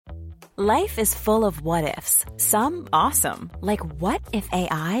Life is full of what-ifs. Some awesome, like what if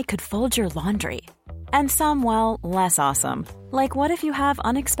AI could fold your laundry? And some, well, less awesome, like what if you have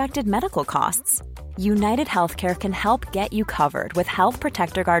unexpected medical costs? United Healthcare can help get you covered with Health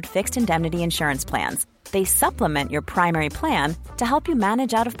Protector Guard fixed indemnity insurance plans. They supplement your primary plan to help you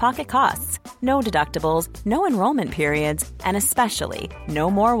manage out-of-pocket costs. No deductibles, no enrollment periods, and especially no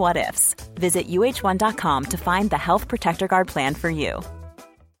more what-ifs. Visit uh1.com to find the Health Protector Guard plan for you.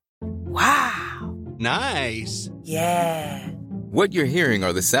 Wow. Nice. Yeah. What you're hearing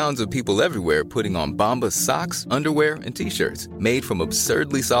are the sounds of people everywhere putting on Bombas socks, underwear, and T-shirts made from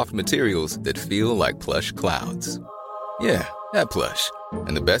absurdly soft materials that feel like plush clouds. Yeah, that plush.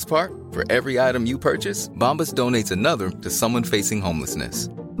 And the best part? For every item you purchase, Bombas donates another to someone facing homelessness.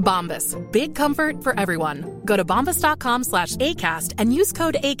 Bombas. Big comfort for everyone. Go to bombas.com/ACAST and use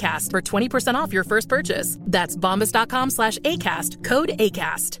code ACAST for 20% off your first purchase. That's bombas.com/ACAST. Code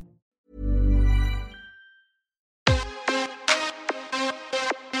ACAST.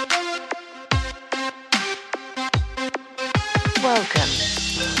 Welcome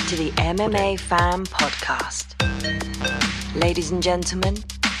to the MMA Fan Podcast. Ladies and gentlemen,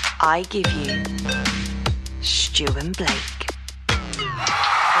 I give you Stu and Blake.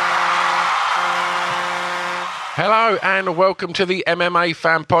 Hello and welcome to the MMA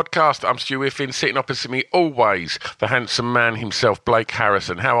Fan Podcast. I'm Stu Whiffin, sitting opposite me always, the handsome man himself, Blake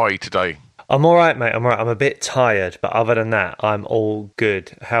Harrison. How are you today? I'm all right, mate. I'm all right. I'm a bit tired, but other than that, I'm all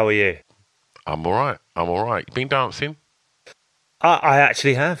good. How are you? I'm all right. You been dancing? I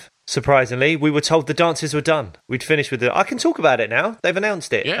actually have. Surprisingly, we were told the dances were done. We'd finished with it. I can talk about it now. They've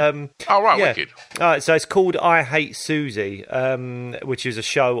announced it. Yeah. Wicked. All right, so it's called I Hate Susie, which is a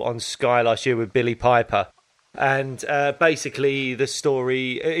show on Sky last year with Billy Piper. And basically, the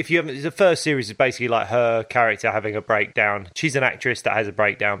story, if you haven't, the first series is basically like her character having a breakdown. She's an actress that has a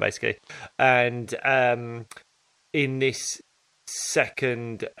breakdown, basically. And in this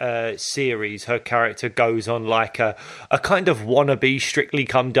second series, her character goes on like a kind of wannabe Strictly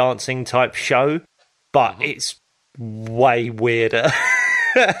Come Dancing type show, but it's way weirder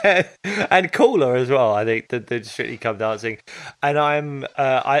and cooler as well, I think, than Strictly Come Dancing. And I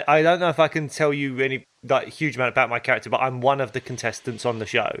don't know if I can tell you any like huge amount about my character, but I'm one of the contestants on the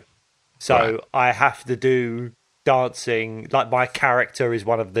show, so right. I have to do dancing. Like my character is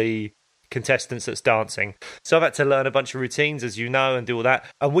one of the contestants that's dancing, so I've had to learn a bunch of routines, as you know, and do all that.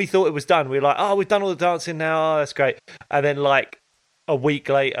 And we thought it was done. We were like, oh, we've done all the dancing now. Oh, that's great. And then like a week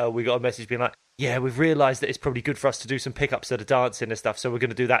later, we got a message being like, yeah, we've realised that it's probably good for us to do some pickups that are dancing and stuff, so we're going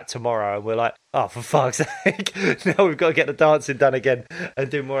to do that tomorrow. And we're like, oh, for fuck's sake, now we've got to get the dancing done again and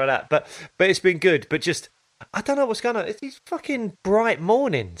do more of that. But it's been good. But just, I don't know what's going on. It's these fucking bright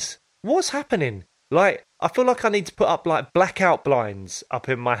mornings. What's happening? Like, I feel like I need to put up like blackout blinds up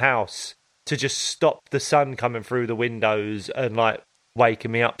in my house to just stop the sun coming through the windows and like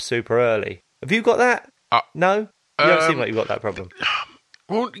waking me up super early. Have you got that? No? You don't seem like you've got that problem.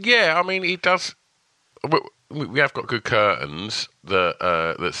 Well, yeah, I mean, it does. We have got good curtains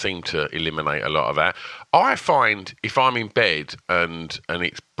that seem to eliminate a lot of that. I find if I'm in bed and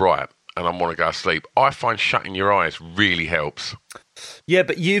it's bright and I want to go to sleep, I find shutting your eyes really helps. Yeah,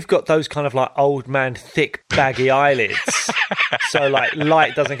 but you've got those kind of like old man, thick, baggy eyelids. So like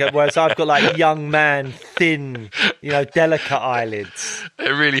light doesn't go. Whereas I've got like young man, thin, delicate eyelids.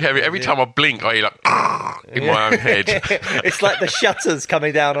 They're really heavy. Every time I blink, I hear like in my own head. It's like the shutters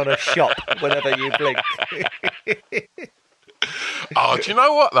coming down on a shop whenever you blink. Oh, do you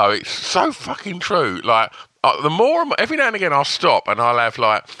know what though? It's so fucking true. Like every now and again, I'll stop and I'll have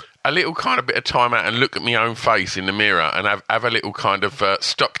like a little kind of bit of time out and look at my own face in the mirror and have a little kind of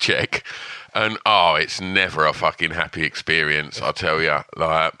stock check. And, it's never a fucking happy experience, I tell you.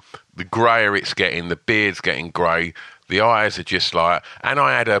 Like, the greyer it's getting, the beard's getting grey, the eyes are just like... And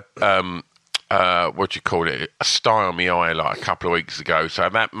I had a sty on my eye like a couple of weeks ago, so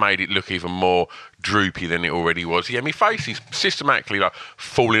that made it look even more droopy than it already was. Yeah, my face is systematically like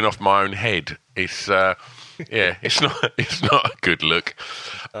falling off my own head. It's... yeah, it's not a good look.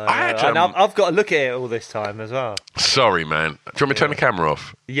 I've got to look at it all this time as well. Sorry, man. Do you want me to turn the camera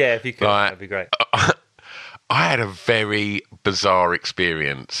off? Yeah, if you could, that'd be great. I had a very bizarre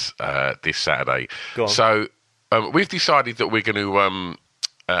experience this Saturday. Go on. So we've decided that we're going to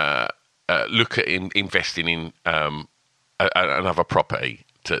look at investing in another property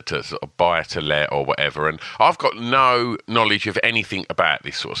to sort of buy to let or whatever. And I've got no knowledge of anything about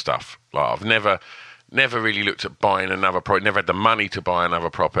this sort of stuff. Like I've never really looked at buying another property, never had the money to buy another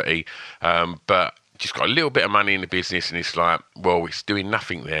property, but just got a little bit of money in the business and it's like, well, it's doing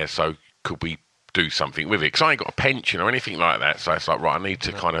nothing there, so could we do something with it, because I ain't got a pension or anything like that. So it's like, right, I need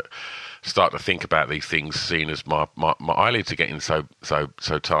to kind of start to think about these things, seeing as my eyelids are getting so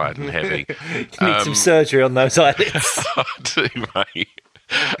tired and heavy. You need some surgery on those eyelids. I do, mate.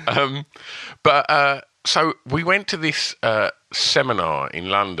 So we went to this seminar in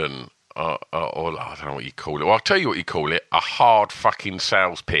London, or I don't know what you call it. Well, I'll tell you what you call it: a hard fucking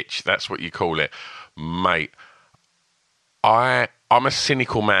sales pitch. That's what you call it, mate. I'm a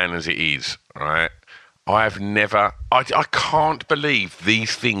cynical man as it is, right? I can't believe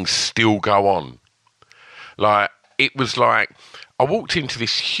these things still go on. Like, it was like, I walked into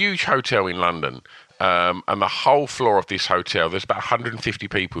this huge hotel in London, and the whole floor of this hotel, there's about 150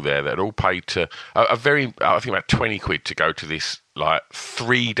 people there that had all paid to, I think about 20 quid to go to this, like,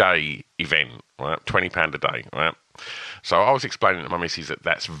 3-day event, right? £20 a day, right? So I was explaining to my missus that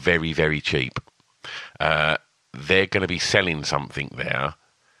that's very, very cheap. They're going to be selling something there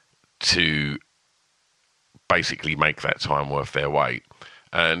to basically make that time worth their weight.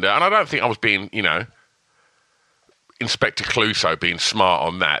 And I don't think I was being, Inspector Clouseau being smart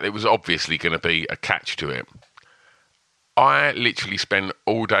on that. There was obviously going to be a catch to it. I literally spent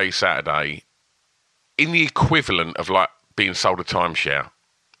all day Saturday in the equivalent of like being sold a timeshare.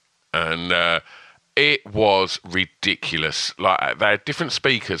 And it was ridiculous. Like, they had different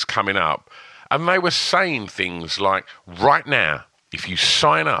speakers coming up, and they were saying things like, right now, if you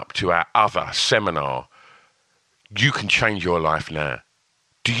sign up to our other seminar, you can change your life now.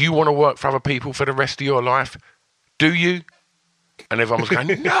 Do you want to work for other people for the rest of your life? Do you? And everyone was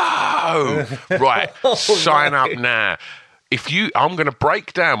going, no! Right, sign up now. I'm going to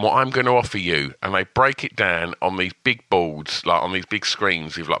break down what I'm going to offer you, and they break it down on these big boards, like on these big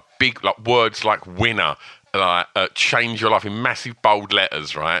screens with like big like words like winner, like change your life in massive bold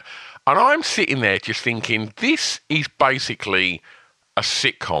letters, right? And I'm sitting there just thinking, this is basically a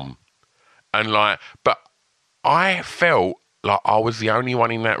sitcom. And but I felt like I was the only one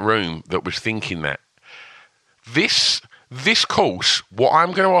in that room that was thinking that. This course, what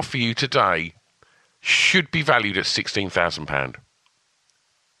I'm going to offer you today, should be valued at £16,000.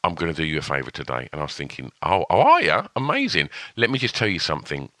 I'm going to do you a favour today. And I was thinking, oh, are you? Amazing. Let me just tell you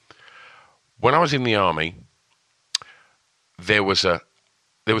something. When I was in the army, there was a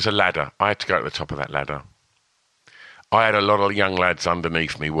ladder. I had to go to the top of that ladder. I had a lot of young lads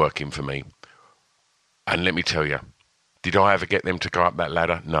underneath me working for me. And let me tell you, did I ever get them to go up that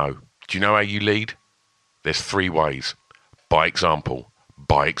ladder? No. Do you know how you lead? There's 3 ways. By example,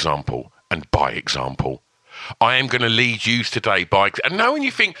 and by example. I am going to lead you today and now when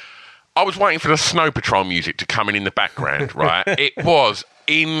you think, I was waiting for the Snow Patrol music to come in the background, right? It was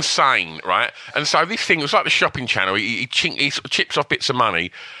insane, right? And so this thing was like the shopping channel. He chips off bits of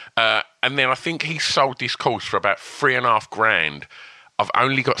money, and then I think he sold this course for about $3,500. I've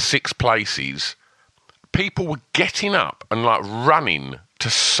only got 6 places. People were getting up and like running to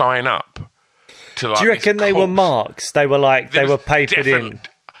sign up. To, like, do you reckon they were marks? They were like, they were papered in.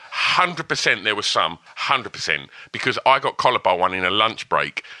 100% there was some, 100%. Because I got collared by one in a lunch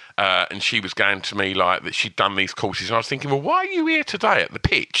break, and she was going to me like that she'd done these courses. And I was thinking, well, why are you here today at the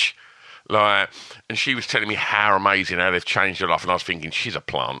pitch? Like, and she was telling me how amazing, how they've changed her life. And I was thinking, she's a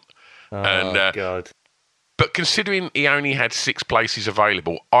plant. Oh, God. But considering he only had 6 places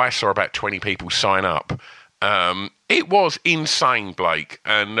available, I saw about 20 people sign up. It was insane, Blake.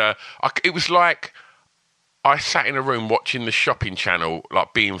 And it was like I sat in a room watching the shopping channel,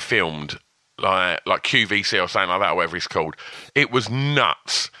 like being filmed, like QVC or something like that, or whatever it's called. It was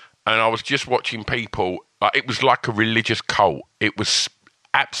nuts. And I was just watching people, like it was like a religious cult. It was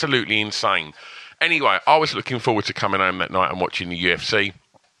absolutely insane. Anyway, I was looking forward to coming home that night and watching the UFC.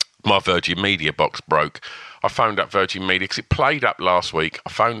 My Virgin Media box broke. I phoned up Virgin Media because it played up last week. I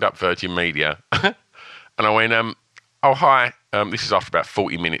phoned up Virgin Media and I went, oh, hi. This is after about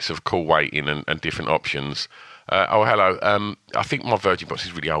 40 minutes of call waiting and different options. Oh, hello. I think my Virgin box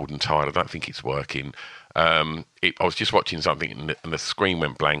is really old and tired. I don't think it's working. I was just watching something and the screen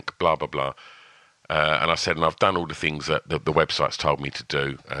went blank, blah, blah, blah. And I said, and I've done all the things that the website's told me to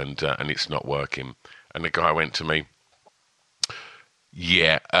do, and it's not working. And the guy went to me,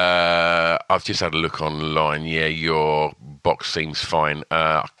 yeah, I've just had a look online. Yeah, your box seems fine.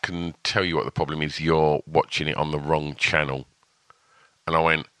 I can tell you what the problem is. You're watching it on the wrong channel. And I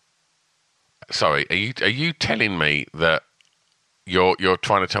went, sorry, are you telling me that you're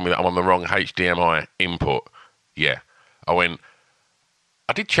trying to tell me that I'm on the wrong HDMI input? Yeah. I went,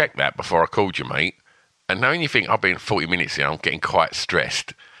 I did check that before I called you, mate. And knowing you think I've been 40 minutes here, I'm getting quite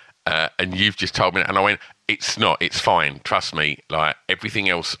stressed. And you've just told me that. And I went, it's not, it's fine. Trust me. Like, everything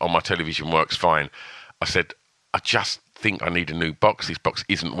else on my television works fine. I said, I just think I need a new box. This box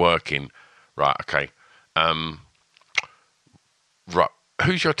isn't working. right, okay. Right,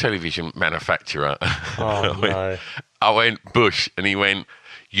 who's your television manufacturer? Oh, no. I went, Bush, and he went,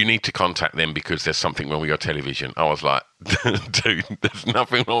 you need to contact them because there's something wrong with your television. I was like, dude, there's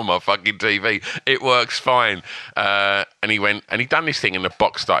nothing wrong with my fucking TV. It works fine. And he went, and he done this thing and the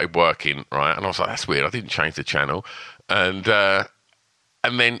box started working, right? And I was like, that's weird. I didn't change the channel. And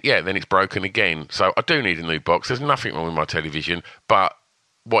then it's broken again. So I do need a new box. There's nothing wrong with my television. But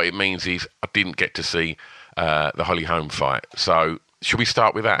what it means is I didn't get to see the Holly Holm fight. So should we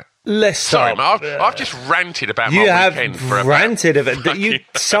start with that? Let's Sorry, start. I've just ranted about You my have weekend for ranted of it.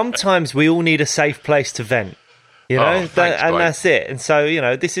 Sometimes we all need a safe place to vent, you know, thanks, and Blake. that's it. And so, you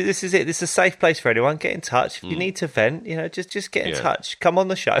know, this is it. This is a safe place for anyone. Get in touch if you need to vent. You know, just get in touch. Come on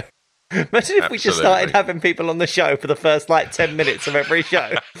the show. Imagine if we just started having people on the show for the first 10 minutes of every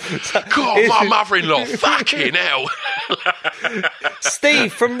show. God, my mother-in-law, fucking hell.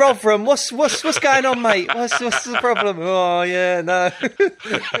 Steve from Rotherham, what's going on, mate? What's the problem? Oh yeah, no.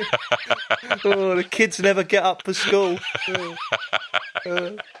 Oh, the kids never get up for school.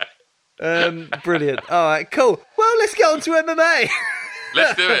 Brilliant. All right, cool. Well, let's get on to MMA.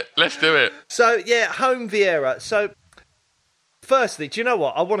 Let's do it. So yeah, Holm Vieira. So firstly, do you know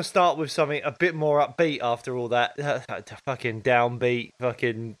what? I want to start with something a bit more upbeat after all that fucking downbeat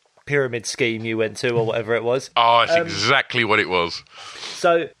fucking pyramid scheme you went to or whatever it was. Oh, it's exactly what it was.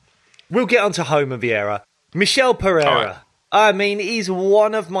 So we'll get on to Holm Vieira. Michel Pereira. Right. I mean, he's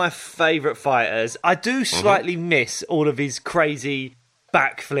one of my favourite fighters. I do slightly miss all of his crazy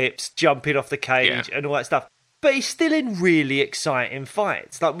backflips, jumping off the cage and all that stuff. But he's still in really exciting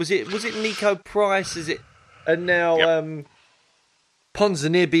fights. Like, was it Nico Price? And now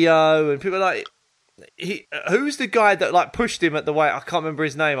Ponzinibbio and people like who's the guy that pushed him at the weight? I can't remember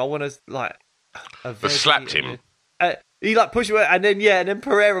his name. I want to slapped him. He pushed him, and then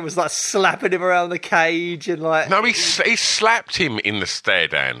Pereira was slapping him around the cage and No, he slapped him in the stare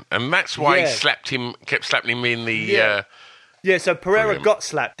down, and that's why he kept slapping him in the. Yeah, so Pereira got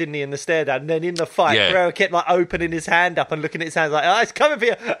slapped, didn't he, in the stare down? And then in the fight, Pereira kept opening his hand up and looking at his hands like, oh, it's coming for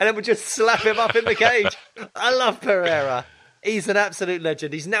you. And then would just slap him up in the cage. I love Pereira. He's an absolute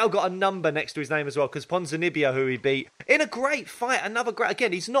legend. He's now got a number next to his name as well, because Ponzinibbio, who he beat, in a great fight,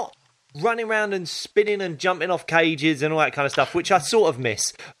 again, he's not running around and spinning and jumping off cages and all that kind of stuff, which I sort of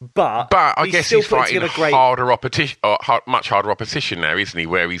miss. But I guess he's fighting much harder opposition now, isn't he,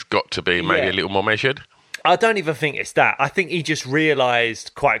 where he's got to be maybe a little more measured? I don't even think it's that. I think he just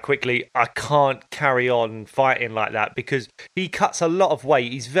realised quite quickly, I can't carry on fighting like that, because he cuts a lot of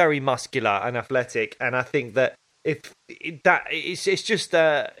weight. He's very muscular and athletic, and I think that it's just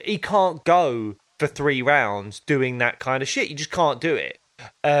he can't go for 3 rounds doing that kind of shit. You just can't do it.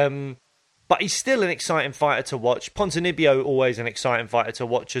 But he's still an exciting fighter to watch. Ponzinibbio, always an exciting fighter to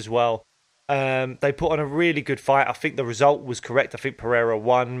watch as well. They put on a really good fight. I think the result was correct. I think Pereira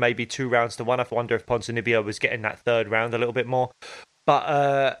won, maybe 2 rounds to 1. I wonder if Ponzinibbio was getting that 3rd round a little bit more.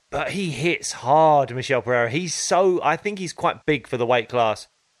 But he hits hard, Michel Pereira. I think he's quite big for the weight class.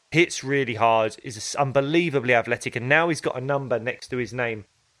 Hits really hard, is unbelievably athletic, and now he's got a number next to his name.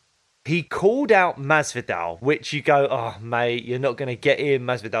 He called out Masvidal, which you go, oh, mate, you're not going to get him.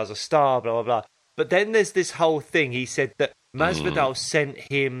 Masvidal's a star, blah, blah, blah. But then there's this whole thing. He said that Masvidal sent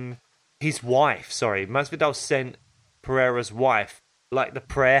him his wife. Sorry, Masvidal sent Pereira's wife the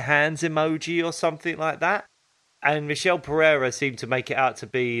prayer hands emoji or something like that. And Michel Pereira seemed to make it out to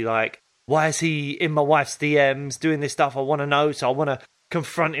be why is he in my wife's DMs doing this stuff? I want to know, so I want to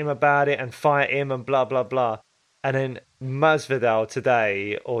confront him about it and fight him and blah, blah, blah. And then Masvidal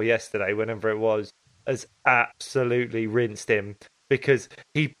today or yesterday, whenever it was, has absolutely rinsed him because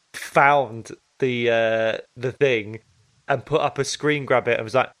he found the thing and put up a screen grab it and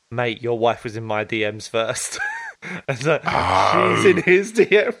was like, mate, your wife was in my DMs first. And so she's in his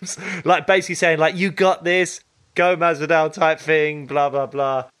DMs. Basically saying, you got this, go Masvidal type thing, blah, blah,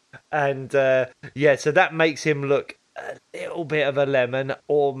 blah. And so that makes him look a little bit of a lemon,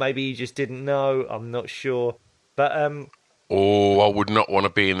 or maybe he just didn't know. I'm not sure. But I would not want to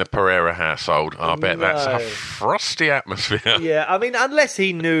be in the Pereira household. I bet that's a frosty atmosphere. Yeah, I mean, unless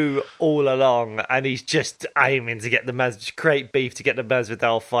he knew all along and he's just aiming to get create beef to get the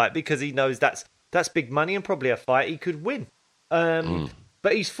Masvidal fight, because he knows that's big money and probably a fight he could win.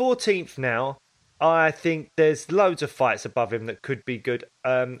 But he's 14th now. I think there's loads of fights above him that could be good.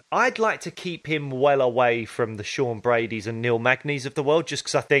 I'd like to keep him well away from the Sean Brady's and Neil Magny's of the world, just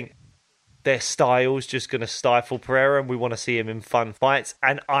because I think their style's just going to stifle Pereira, and we want to see him in fun fights.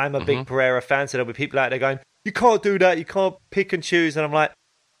 And I'm a big Pereira fan, so there'll be people out there going, you can't do that, you can't pick and choose. And I'm like,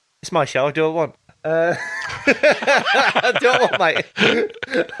 it's my show, I'll do what I want. I don't want,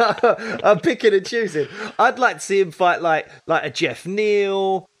 mate. I'm picking and choosing. I'd like to see him fight like a Jeff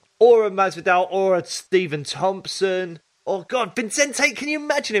Neal or a Masvidal or a Stephen Thompson. Oh, God, Vincente. Can you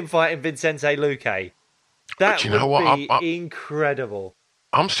imagine him fighting Vincente Luque? That would be incredible.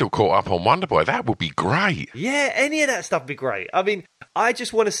 I'm still caught up on Wonderboy. That would be great. Yeah, any of that stuff would be great. I mean, I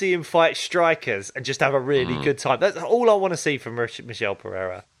just want to see him fight strikers and just have a really good time. That's all I want to see from Michel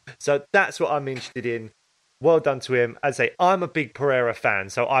Pereira. So that's what I'm interested in. Well done to him. As I say, I'm a big Pereira fan,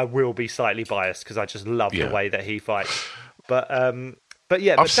 so I will be slightly biased because I just love the way that he fights. But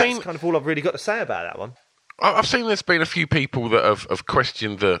yeah, that's kind of all I've really got to say about that one. I've seen there's been a few people that have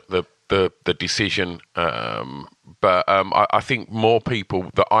questioned the decision, but I think more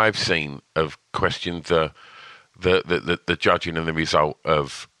people that I've seen have questioned the judging and the result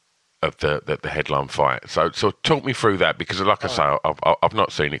of the headline fight. So talk me through that, because like I say, I've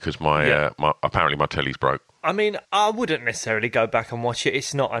not seen it because my apparently my telly's broke. I mean, I wouldn't necessarily go back and watch it.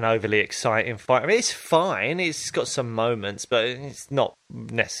 It's not an overly exciting fight. I mean, it's fine. It's got some moments, but it's not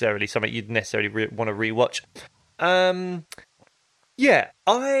necessarily something you'd necessarily want to rewatch. Yeah,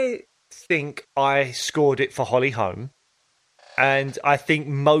 I think I scored it for Holly Holm, and I think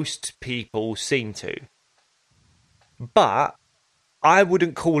most people seem to. But I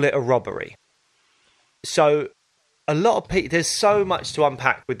wouldn't call it a robbery. So a lot of people, there's so much to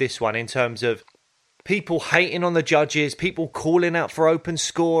unpack with this one in terms of people hating on the judges, people calling out for open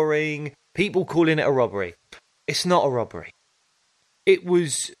scoring, people calling it a robbery. It's not a robbery. It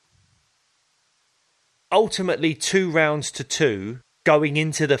was ultimately 2 rounds to 2 going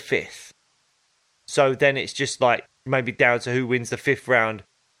into the 5th. So then it's just like maybe down to who wins the 5th round.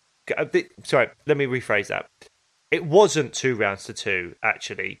 Sorry, let me rephrase that. It wasn't 2 rounds to 2,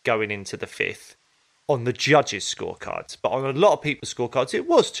 actually, going into the 5th on the judges' scorecards. But on a lot of people's scorecards, it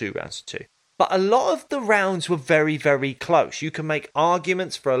was 2 rounds to 2. But a lot of the rounds were very, very close. You can make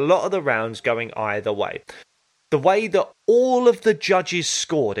arguments for a lot of the rounds going either way. The way that all of the judges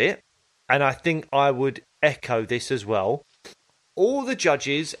scored it, and I think I would echo this as well, all the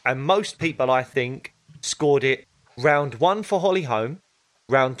judges and most people, I think, scored it round 1 for Holly Holm,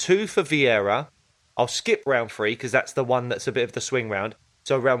 round 2 for Vieira. I'll skip round 3 because that's the one that's a bit of the swing round.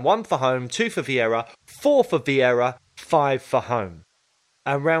 So round 1 for Holm, 2 for Vieira, 4 for Vieira, 5 for Holm.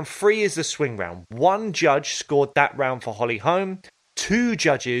 And round 3 is the swing round. 1 judge scored that round for Holly Holm. 2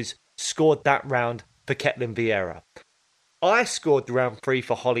 judges scored that round for Ketlin Vieira. I scored round 3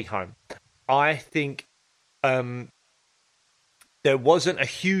 for Holly Holm. I think there wasn't a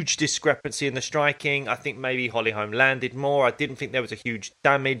huge discrepancy in the striking. I think maybe Holly Holm landed more. I didn't think there was a huge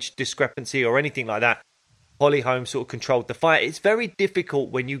damage discrepancy or anything like that. Holly Holm sort of controlled the fight. It's very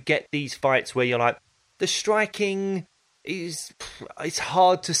difficult when you get these fights where you're like, the striking it's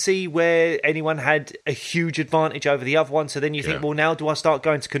hard to see where anyone had a huge advantage over the other one. So then you think, well, now do I start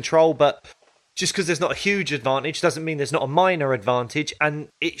going to control? But just because there's not a huge advantage doesn't mean there's not a minor advantage, and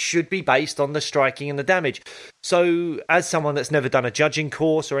it should be based on the striking and the damage. So as someone that's never done a judging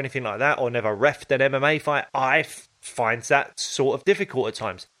course or anything like that, or never reffed an MMA fight, I find that sort of difficult at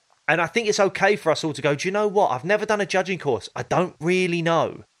times. And I think it's okay for us all to go, do you know what? I've never done a judging course. I don't really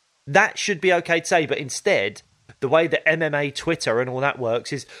know. That should be okay to say, but instead, the way that MMA Twitter and all that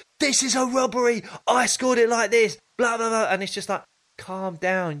works is, this is a robbery, I scored it like this, blah, blah, blah. And it's just like, calm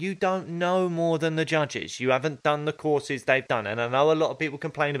down. You don't know more than the judges. You haven't done the courses they've done. And I know a lot of people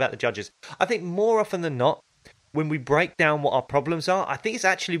complain about the judges. I think more often than not, when we break down what our problems are, I think it's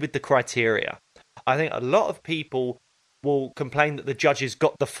actually with the criteria. I think a lot of people will complain that the judges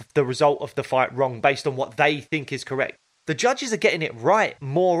got the result of the fight wrong based on what they think is correct. The judges are getting it right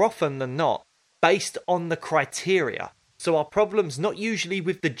more often than not based on the criteria. So our problem's not usually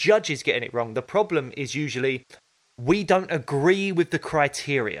with the judges getting it wrong. The problem is usually we don't agree with the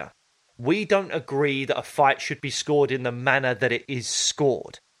criteria. We don't agree that a fight should be scored in the manner that it is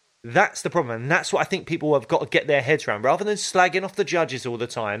scored. That's the problem. And that's what I think people have got to get their heads around. Rather than slagging off the judges all the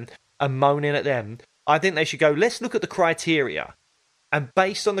time and moaning at them, I think they should go, let's look at the criteria. And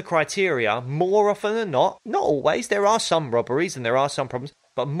based on the criteria, more often than not always, there are some robberies and there are some problems,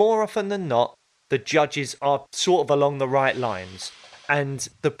 but more often than not, the judges are sort of along the right lines. And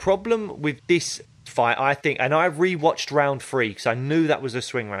the problem with this fight, I think, and I rewatched round 3 because I knew that was a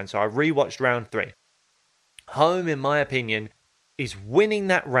swing round, so I rewatched round 3. Holm, in my opinion, is winning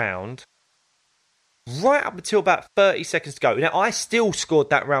that round right up until about 30 seconds to go. Now, I still scored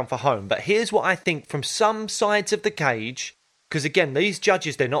that round for Holm, but here's what I think from some sides of the cage, because again, these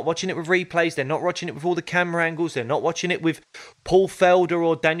judges, they're not watching it with replays, they're not watching it with all the camera angles, they're not watching it with Paul Felder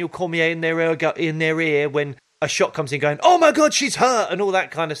or Daniel Cormier in their ear when a shot comes in going, oh my God, she's hurt, and all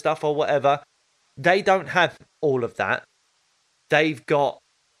that kind of stuff or whatever. they don't have all of that. They've got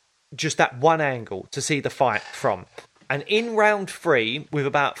just that one angle to see the fight from. And in round 3, with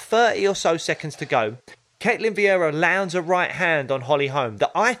about 30 or so seconds to go, Caitlin Vieira lands a right hand on Holly Holm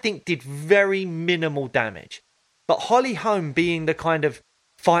that I think did very minimal damage. But Holly Holm, being the kind of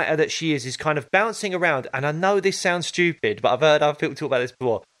fighter that she is kind of bouncing around. And I know this sounds stupid, but I've heard other people talk about this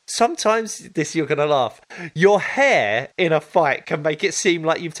before. Sometimes, you're going to laugh, your hair in a fight can make it seem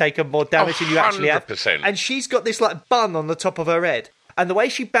like you've taken more damage than you actually have. 100%. And she's got this like bun on the top of her head. And the way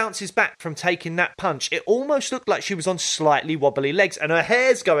she bounces back from taking that punch, it almost looked like she was on slightly wobbly legs. And her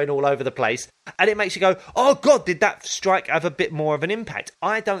hair's going all over the place. And it makes you go, oh, God, did that strike have a bit more of an impact?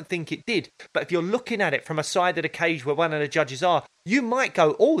 I don't think it did. But if you're looking at it from a side of the cage where one of the judges are, you might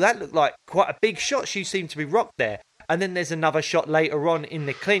go, oh, that looked like quite a big shot. She seemed to be rocked there. And then there's another shot later on in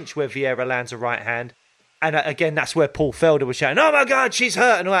the clinch where Vieira lands a right hand. And again, that's where Paul Felder was shouting, oh, my God, she's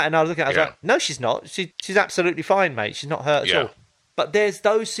hurt. And all that. And I was looking at it, I was like, no, she's not. She's absolutely fine, mate. She's not hurt at all. But there's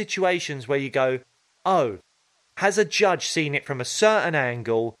those situations where you go, oh, has a judge seen it from a certain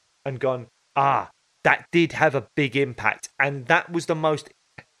angle and gone, that did have a big impact. And that was the most...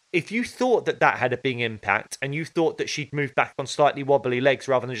 If you thought that had a big impact and you thought that she'd moved back on slightly wobbly legs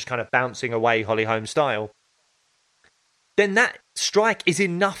rather than just kind of bouncing away Holly Holm style, then that strike is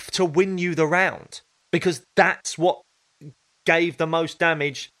enough to win you the round. Because that's what gave the most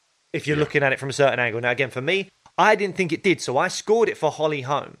damage if you're looking at it from a certain angle. Now, again, for me, I didn't think it did, so I scored it for Holly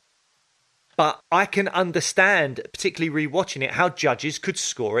Holm. But I can understand, particularly rewatching it, how judges could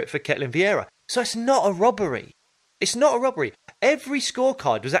score it for Caitlin Vieira. So it's not a robbery. It's not a robbery. Every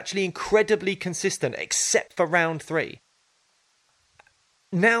scorecard was actually incredibly consistent, except for round 3.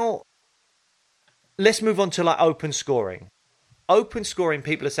 Now, let's move on to like open scoring. Open scoring,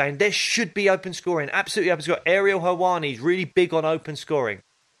 people are saying there should be open scoring. Absolutely open scoring. Ariel Helwani's really big on open scoring.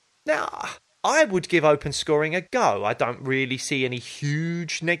 Now, I would give open scoring a go. I don't really see any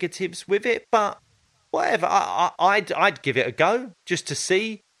huge negatives with it, but whatever. I'd give it a go just to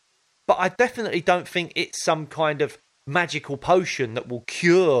see. But I definitely don't think it's some kind of magical potion that will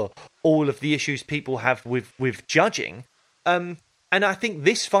cure all of the issues people have with judging. And I think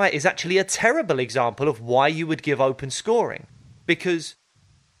this fight is actually a terrible example of why you would give open scoring. Because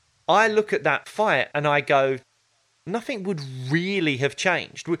I look at that fight and I go, nothing would really have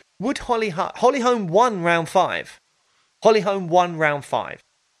changed. Would Holly Holm won round 5? Holly Holm won round 5.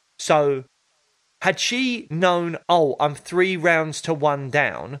 So had she known, I'm 3 rounds to 1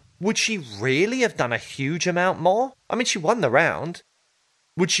 down, would she really have done a huge amount more? I mean, she won the round.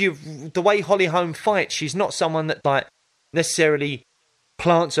 Would she have, the way Holly Holm fights, she's not someone that like necessarily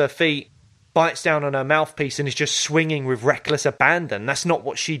plants her feet, bites down on her mouthpiece and is just swinging with reckless abandon. That's not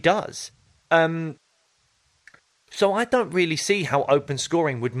what she does. So I don't really see how open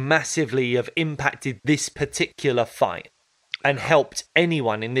scoring would massively have impacted this particular fight and helped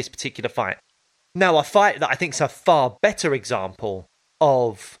anyone in this particular fight. Now, a fight that I think is a far better example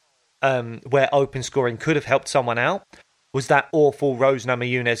of where open scoring could have helped someone out was that awful Rose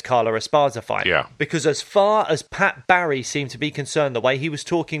Namajunas-Carla Esparza fight. Yeah. Because as far as Pat Barry seemed to be concerned, the way he was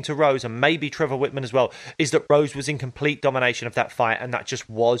talking to Rose, and maybe Trevor Whitman as well, is that Rose was in complete domination of that fight, and that just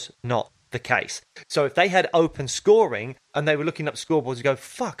was not the case. So if they had open scoring and they were looking up scoreboards and go,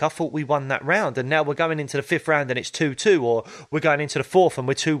 fuck, I thought we won that round, and now we're going into the 5th round and it's 2-2, or we're going into the 4th and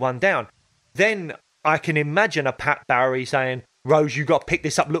we're 2-1 down, then I can imagine a Pat Barry saying, Rose, you got to pick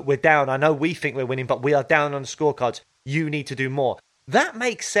this up. Look, we're down. I know we think we're winning, but we are down on the scorecards. You need to do more. That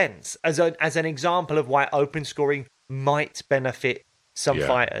makes sense as an example of why open scoring might benefit some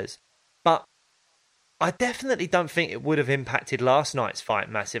fighters. But I definitely don't think it would have impacted last night's fight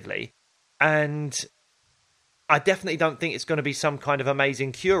massively. And I definitely don't think it's going to be some kind of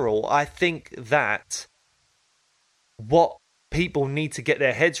amazing cure-all. I think that what people need to get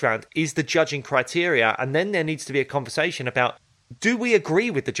their heads around is the judging criteria. And then there needs to be a conversation about, do we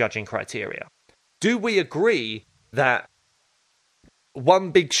agree with the judging criteria? Do we agree that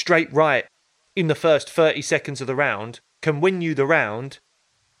one big straight right in the first 30 seconds of the round can win you the round,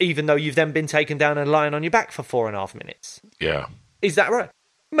 even though you've then been taken down and lying on your back for 4.5 minutes? Yeah. Is that right?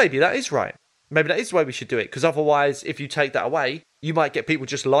 Maybe that is right. Maybe that is the way we should do it, because otherwise, if you take that away, you might get people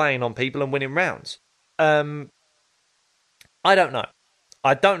just lying on people and winning rounds. I don't know.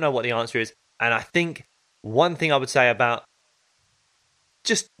 I don't know what the answer is. And I think one thing I would say about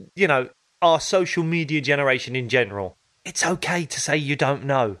just, our social media generation in general, it's okay to say you don't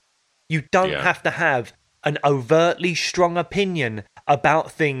know. You don't have to have an overtly strong opinion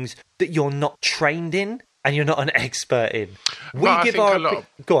about things that you're not trained in and you're not an expert in.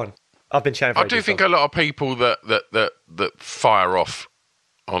 Go on. I've been chatting. I do think a lot of people that fire off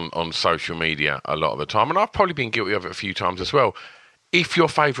on social media a lot of the time, and I've probably been guilty of it a few times as well. If your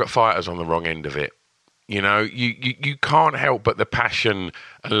favourite fighter's on the wrong end of it, you know, you can't help but the passion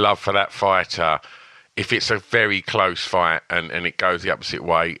and love for that fighter. If it's a very close fight and it goes the opposite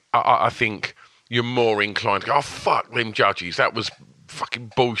way, I think you're more inclined to go, oh, fuck them judges. That was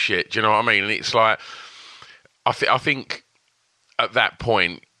fucking bullshit. Do you know what I mean? And it's like, I think at that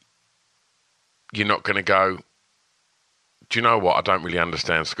point, you're not going to go, do you know what? I don't really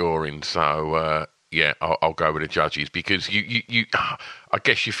understand scoring. So, yeah, I'll go with the judges, because you I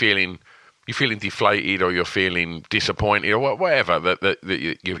guess you're feeling deflated, or you're feeling disappointed, or whatever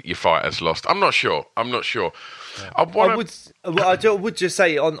that your fighter's lost. I'm not sure. Yeah. I would just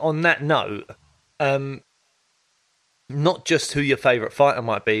say on that note, not just who your favourite fighter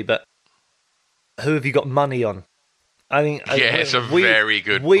might be, but who have you got money on? I think it's a very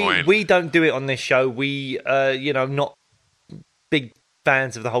good point. We don't do it on this show. We not big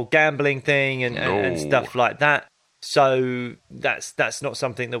fans of the whole gambling thing and stuff like that. So that's not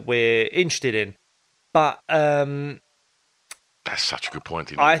something that we're interested in. But that's such a good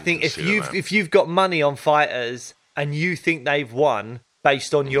point. I think if you've got money on fighters and you think they've won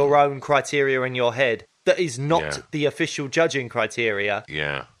based on your own criteria in your head, that is not the official judging criteria.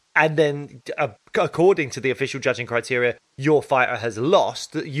 Yeah. And then, according to the official judging criteria, your fighter has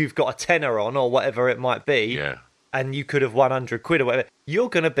lost, that you've got a tenner on, or whatever it might be, and you could have won 100 quid or whatever, you're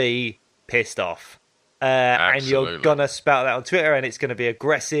going to be pissed off. And you're going to spout that on Twitter, and it's going to be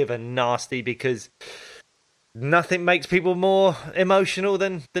aggressive and nasty, because nothing makes people more emotional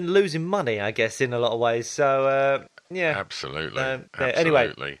than losing money, I guess, in a lot of ways. So, yeah. Absolutely.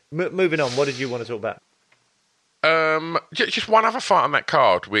 Anyway, moving on, what did you want to talk about? Just one other fight on that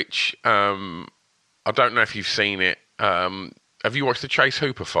card, which I don't know if you've seen it. Have you watched the Chase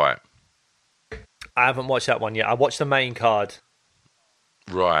Hooper fight? I haven't watched that one yet. I watched the main card.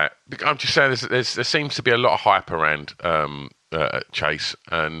 Right. I'm just saying there seems to be a lot of hype around Chase,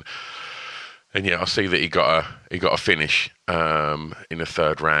 and yeah, I see that he got a finish in the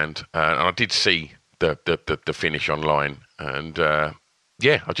third round, and I did see the finish online, and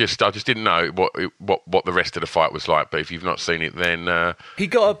I just didn't know what the rest of the fight was like. But if you've not seen it, then I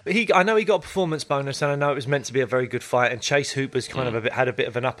know he got a performance bonus, and I know it was meant to be a very good fight. And Chase Hooper's kind of had a bit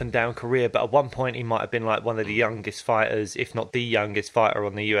of an up and down career, but at one point he might have been like one of the youngest fighters, if not the youngest fighter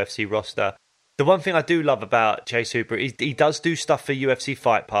on the UFC roster. The one thing I do love about Chase Hooper is he does do stuff for UFC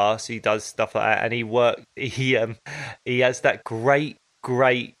Fight Pass. He does stuff like that, and he has that great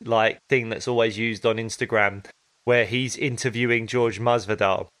like thing that's always used on Instagram, where he's interviewing George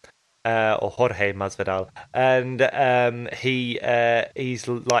Masvidal, or Jorge Masvidal, and he's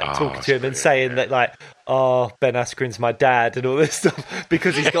like talking to him and saying that, like, oh, Ben Askren's my dad and all this stuff,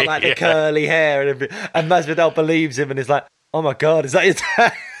 because he's got like the curly hair and everything. And Masvidal believes him and is like, oh my God, is that your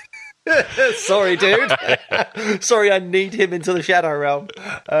dad? Sorry, dude. Sorry, I need him into the shadow realm.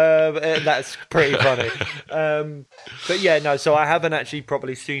 And that's pretty funny. But yeah, no, so I haven't actually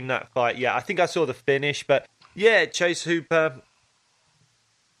properly seen that fight yet. I think I saw the finish, but yeah, Chase Hooper,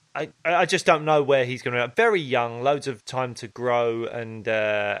 I just don't know where he's going to be. Very young, loads of time to grow and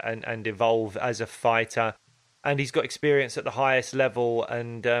evolve as a fighter, and he's got experience at the highest level.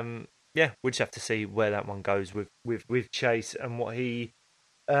 And we'll just have to see where that one goes with Chase and what happens.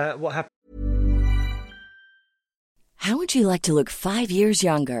 How would you like to look 5 years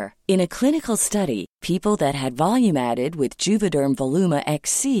younger? In a clinical study, people that had volume added with Juvederm Voluma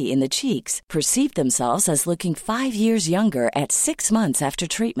XC in the cheeks perceived themselves as looking 5 years younger at 6 months after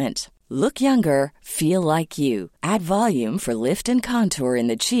treatment. Look younger, feel like you. Add volume for lift and contour in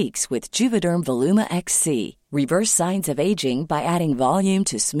the cheeks with Juvederm Voluma XC. Reverse signs of aging by adding volume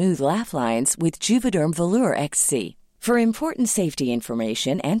to smooth laugh lines with Juvederm Volure XC. For important safety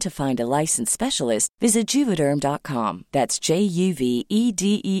information and to find a licensed specialist, visit Juvederm.com. That's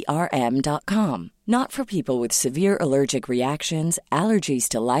JUVEDERM.com. Not for people with severe allergic reactions, allergies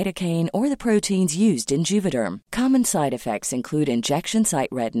to lidocaine, or the proteins used in Juvederm. Common side effects include injection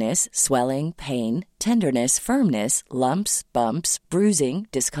site redness, swelling, pain, tenderness, firmness, lumps, bumps, bruising,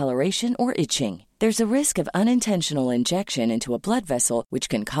 discoloration, or itching. There's a risk of unintentional injection into a blood vessel, which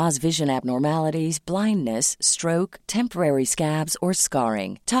can cause vision abnormalities, blindness, stroke, temporary scabs, or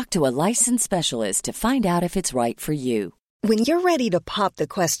scarring. Talk to a licensed specialist to find out if it's right for you. When you're ready to pop the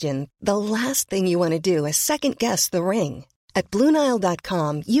question, the last thing you want to do is second-guess the ring. At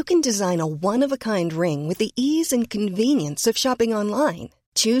BlueNile.com, you can design a one-of-a-kind ring with the ease and convenience of shopping online.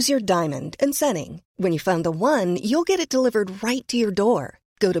 Choose your diamond and setting. When you find the one, you'll get it delivered right to your door.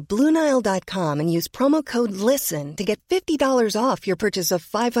 Go to BlueNile.com and use promo code LISTEN to get $50 off your purchase of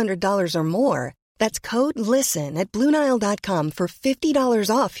 $500 or more. That's code LISTEN at BlueNile.com for $50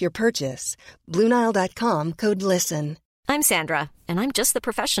 off your purchase. BlueNile.com, code LISTEN. I'm Sandra, and I'm just the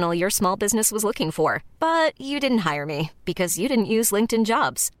professional your small business was looking for. But you didn't hire me because you didn't use LinkedIn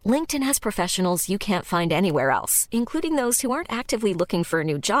Jobs. LinkedIn has professionals you can't find anywhere else, including those who aren't actively looking for a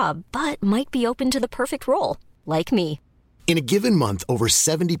new job, but might be open to the perfect role, like me. In a given month, over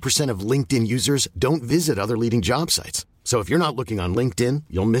 70% of LinkedIn users don't visit other leading job sites. So if you're not looking on LinkedIn,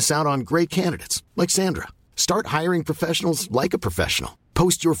 you'll miss out on great candidates like Sandra. Start hiring professionals like a professional.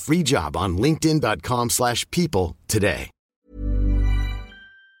 Post your free job on linkedin.com/people today.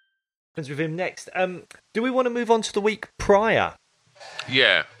 With him next. Do we want to move on to the week prior?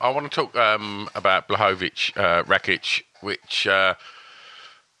 Yeah, I want to talk about Blachowicz, Rakic, which I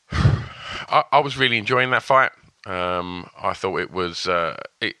was really enjoying that fight. I thought it was going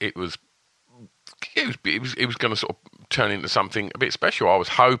to sort of turn into something a bit special. I was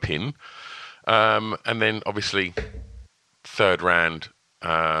hoping, and then obviously third round.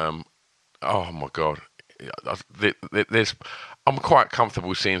 Oh my God, I'm quite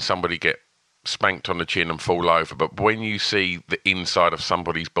comfortable seeing somebody get spanked on the chin and fall over, but when you see the inside of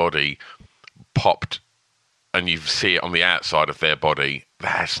somebody's body popped and you see it on the outside of their body,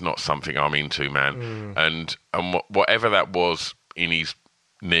 that's not something I'm into, man. And whatever that was in his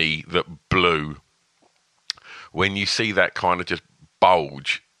knee that blew, when you see that kind of just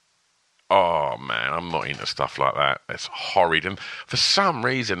bulge, oh man, I'm not into stuff like that. It's horrid. And for some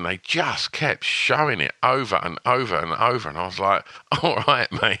reason, they just kept showing it over and over and over. And I was like, all right,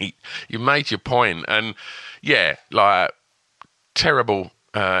 mate, you made your point. And yeah, like, terrible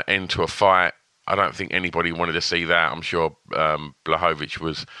end to a fight. I don't think anybody wanted to see that. I'm sure Blachowicz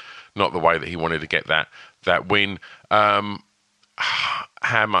was not the way that he wanted to get that win. How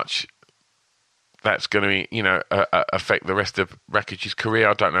much that's going to, affect the rest of Rakic's career.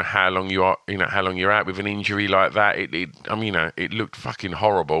 I don't know how long you're out with an injury like that. It looked fucking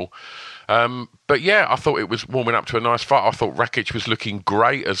horrible. But yeah, I thought it was warming up to a nice fight. I thought Rakic was looking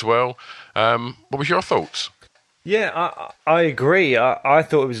great as well. What was your thoughts? Yeah, I agree. I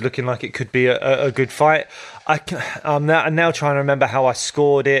thought it was looking like it could be a good fight. I'm now trying to remember how I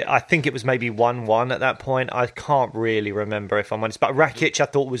scored it. I think it was maybe 1-1 at that point. I can't really remember, if I'm honest. But Rakic, I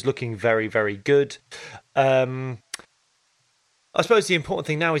thought, was looking very, very good. I suppose the important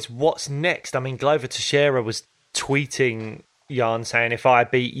thing now is what's next. I mean, Glover Teixeira was tweeting, Jan, saying if I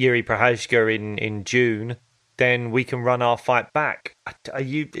beat Yuri Prochazka in June, then we can run our fight back.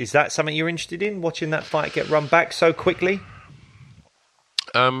 Is that something you're interested in, watching that fight get run back so quickly?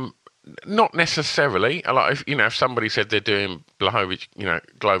 Not necessarily. Like, if somebody said they're doing Blachowicz,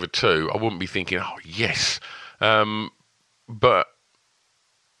 Glover 2, I wouldn't be thinking, oh yes. But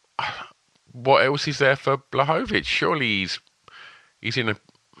what else is there for Blachowicz? Surely he's in a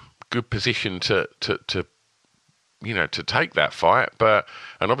good position to take that fight,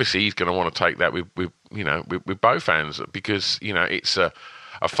 and obviously he's going to want to take that with both hands, because it's a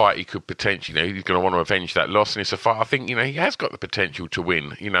fight he could potentially, he's going to want to avenge that loss, and it's a fight I think he has got the potential to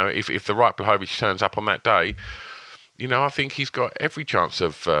win. If the right Blachowicz turns up on that day, I think he's got every chance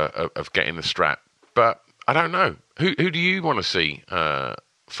of getting the strap. But I don't know. Who do you want to see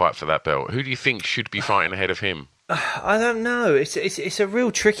fight for that belt? Who do you think should be fighting ahead of him? I don't know. It's a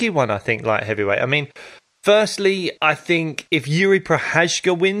real tricky one, I think, light heavyweight. I mean, firstly, I think if Yuri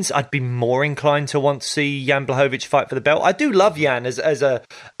Prochazka wins, I'd be more inclined to want to see Jan Blachowicz fight for the belt. I do love Jan as a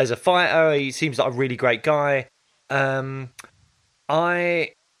fighter. He seems like a really great guy. I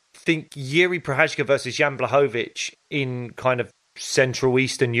think Yuri Prochazka versus Jan Blachowicz in kind of Central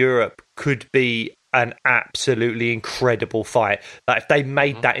Eastern Europe could be an absolutely incredible fight. Like if they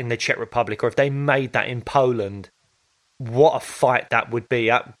made that in the Czech Republic, or if they made that in Poland, what a fight that would be.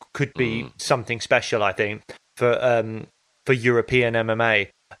 That could be something special, I think, for European MMA.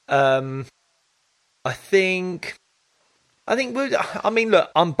 Look,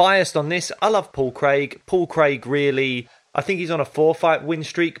 I'm biased on this. I love Paul Craig. Paul Craig really, I think he's on a 4-fight win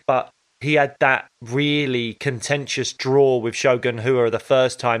streak, but he had that really contentious draw with Shogun Rua the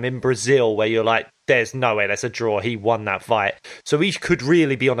first time in Brazil, where you're like, there's no way that's a draw. He won that fight. So he could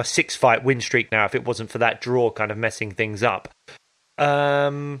really be on a 6-fight win streak now if it wasn't for that draw kind of messing things up.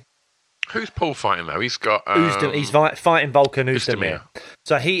 Who's Paul fighting, though? He's got... he's fighting Volkan Oezdemir.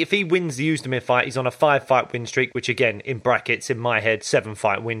 So if he wins the Oezdemir fight, he's on a 5-fight win streak, which again, in brackets, in my head,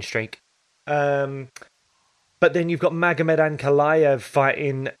 7-fight win streak. But then you've got Magomed Ankalaev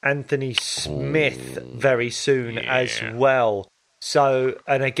fighting Anthony Smith very soon as well. So,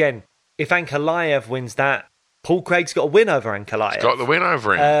 and again, if Ankalaev wins that, Paul Craig's got a win over Ankalaev. He's got the win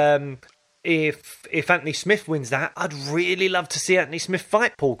over him. If Anthony Smith wins that, I'd really love to see Anthony Smith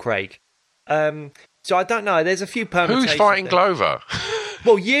fight Paul Craig. So I don't know. There's a few permutations. Who's fighting Glover?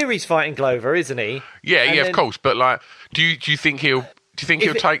 Well, Yuri's fighting Glover, isn't he? Yeah, of course. But like, do you think he'll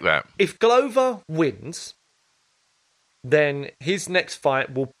take that? If Glover wins, then his next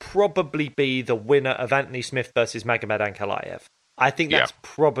fight will probably be the winner of Anthony Smith versus Magomed Ankalaev. I think that's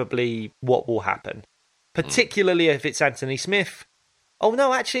probably what will happen. Particularly if it's Anthony Smith. Oh,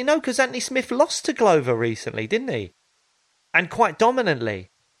 no, actually, no, because Anthony Smith lost to Glover recently, didn't he? And quite dominantly.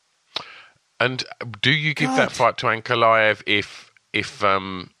 And do you give that fight to Ankalaev if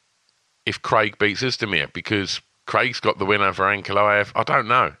Craig beats Ozdemir? Because Craig's got the win over Ankalaev. I don't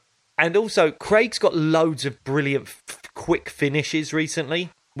know. And also, Craig's got loads of brilliant quick finishes recently,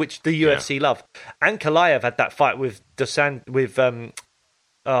 which the UFC love. Ankalaev had that fight with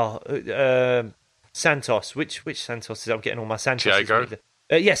Santos. Which Santos is? I'm getting all my Santos. Thiago?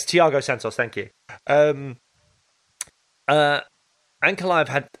 Yes, Thiago Santos. Thank you. Ankalaev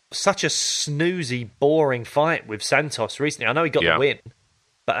had such a snoozy, boring fight with Santos recently. I know he got the win,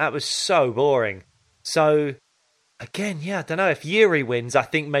 but that was so boring. So, again, I don't know. If Yuri wins, I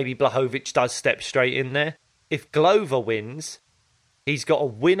think maybe Blachowicz does step straight in there. If Glover wins, he's got a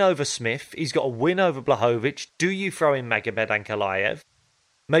win over Smith. He's got a win over Blachowicz. Do you throw in Magomed Ankalaev?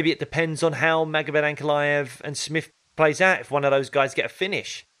 Maybe it depends on how Magomed Ankalaev and Smith plays out if one of those guys get a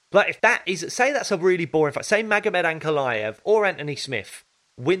finish. Like, if that is, say that's a really boring fight. Say Magomed Ankalaev or Anthony Smith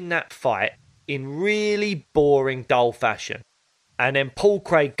win that fight in really boring, dull fashion. And then Paul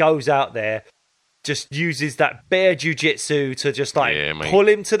Craig goes out there, just uses that bare jiu-jitsu to just pull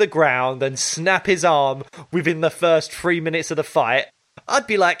him to the ground and snap his arm within the first 3 minutes of the fight. I'd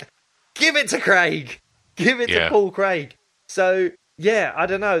be like, give it to Craig. Give it to Paul Craig. So, yeah, I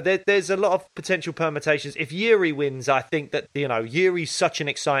don't know. There's a lot of potential permutations. If Yuri wins, I think that, Yuri's such an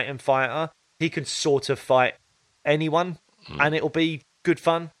exciting fighter. He can sort of fight anyone, and it'll be good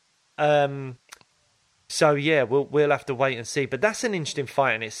fun. So, yeah, we'll have to wait and see. But that's an interesting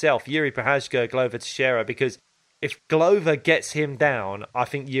fight in itself. Yuri Prochazka, Glover Teixeira, because if Glover gets him down, I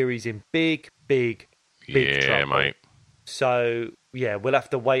think Yuri's in big trouble. Yeah, mate. So, yeah, we'll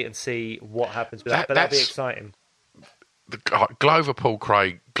have to wait and see what happens with that. But that'll be exciting. Glover, Paul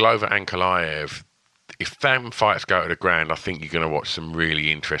Craig, Glover, Ankalaev. If them fights go to the ground, I think you're going to watch some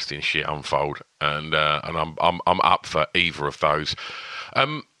really interesting shit unfold, and I'm up for either of those.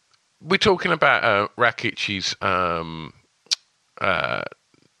 We're talking about Rakic's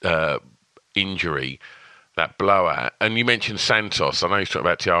injury, that blowout, and you mentioned Santos. I know you're talking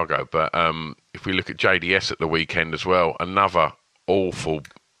about Thiago, but if we look at JDS at the weekend as well, another awful.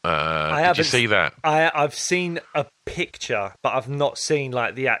 Did you see that? I've seen a picture, but I've not seen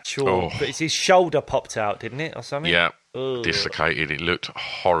like the actual. But it's his shoulder popped out, didn't it, or something? Yeah, dislocated. It looked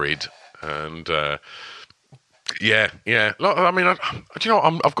horrid, and yeah. Like, I mean, do you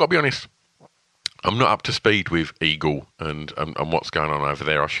know? I've got to be honest. I'm not up to speed with Eagle and what's going on over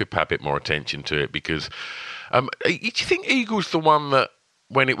there. I should pay a bit more attention to it because. Do you think Eagle's the one that?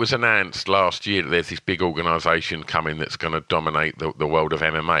 When it was announced last year that there's this big organisation coming that's going to dominate the world of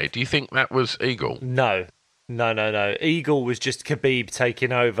MMA, do you think that was Eagle? No. Eagle was just Khabib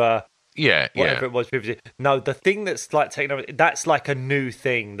taking over. Whatever it was previously. No, the thing that's like taking over, that's like a new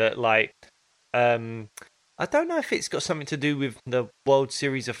thing that like, I don't know if it's got something to do with the World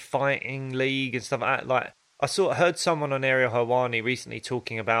Series of Fighting League and stuff like that. Like, I heard someone on Ariel Helwani recently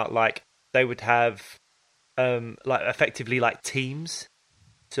talking about like they would have, like effectively like teams.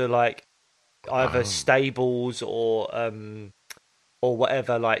 To like either stables or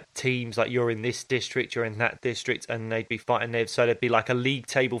whatever, like teams, like you're in this district, you're in that district, and they'd be fighting there. So there'd be like a league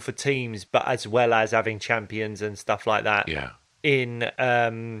table for teams, but as well as having champions and stuff like that. Yeah. In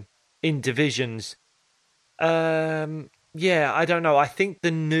divisions. I don't know. I think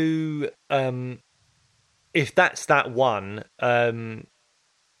the new if that's that one, I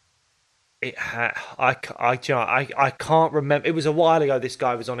can't remember. It was a while ago. This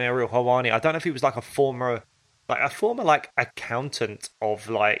guy was on Ariel Helwani. I don't know if he was like a former like accountant of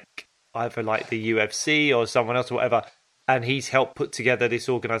like either like the UFC or someone else or whatever, and he's helped put together this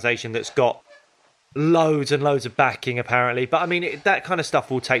organisation that's got loads and loads of backing apparently. But I mean, that kind of stuff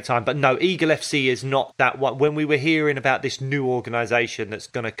will take time. But no, Eagle FC is not that one. When we were hearing about this new organisation that's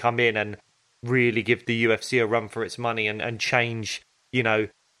going to come in and really give the UFC a run for its money and change,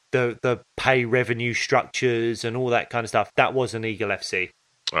 the pay revenue structures and all that kind of stuff. That was an Eagle FC.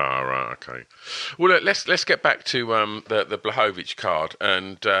 Oh, right, okay. Well, let's get back to the Blachowicz card.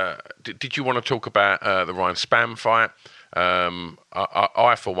 And did you want to talk about the Ryan Spann fight?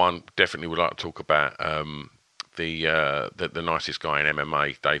 I, for one, definitely would like to talk about the nicest guy in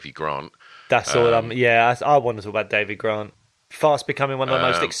MMA, Davey Grant. That's all. I want to talk about Davey Grant. fast becoming one of the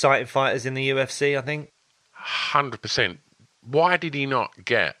most exciting fighters in the UFC, I think. 100%. Why did he not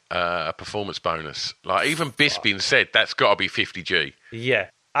get a performance bonus? Like, even Bisping said that's got to be 50G. Yeah.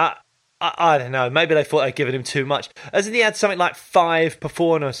 I don't know. Maybe they thought they'd given him too much. Hasn't he had something like 5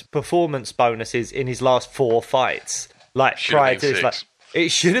 performance bonuses in his last 4 fights? Like, prior to this, like, it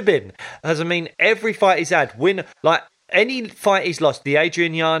should have been. As I mean, every fight he's had, like any fight he's lost, the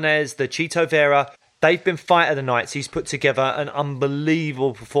Adrian Yanez, the Chito Vera, they've been fight of the nights. He's put together an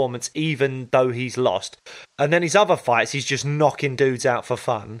unbelievable performance, even though he's lost. And then his other fights, he's just knocking dudes out for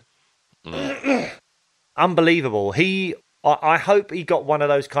fun. Unbelievable. I hope he got one of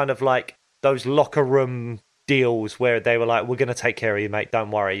those kind of like those locker room deals where they were like, "We're going to take care of you, mate.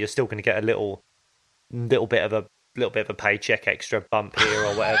 Don't worry. You're still going to get a little bit of a paycheck extra bump here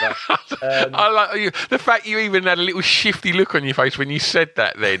or whatever." I like you, the fact you even had a little shifty look on your face when you said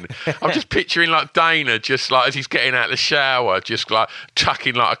that. Then I'm just picturing like Dana, just like as he's getting out of the shower, just like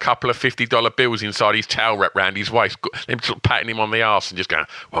tucking like a couple of $50 bills inside his towel wrap round his waist, then sort of patting him on the arse and just going,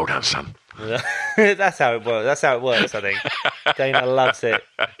 "Well done, son." That's how it works. I think Dana loves it.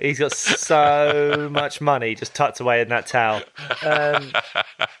 He's got so much money just tucked away in that towel.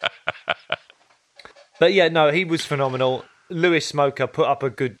 But yeah, no, he was phenomenal. Lewis Smoker put up a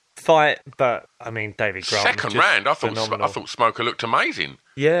good fight, but I mean, David Grant. Second round, I thought Smoker looked amazing.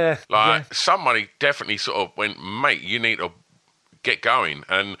 Yeah, somebody definitely sort of went, "Mate, you need to get going,"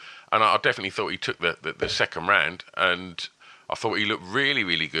 and I definitely thought he took the second round, and I thought he looked really,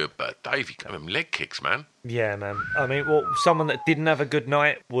 really good. But Davey, them leg kicks, man. Yeah, man. I mean, someone that didn't have a good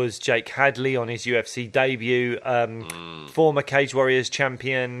night was Jake Hadley on his UFC debut. Former Cage Warriors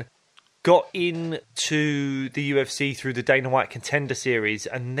champion, got into the UFC through the Dana White Contender Series,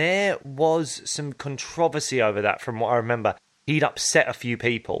 and there was some controversy over that from what I remember. He'd upset a few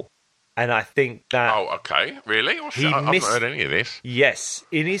people, and I think that... Oh, okay. Really? I've not heard any of this. Yes.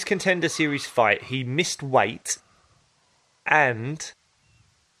 In his Contender Series fight, he missed weight, and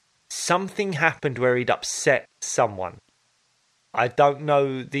something happened where he'd upset someone. I don't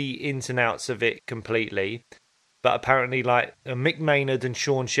know the ins and outs of it completely, but apparently, like, Mick Maynard and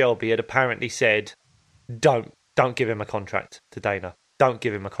Sean Shelby had apparently said, don't give him a contract to Dana. Don't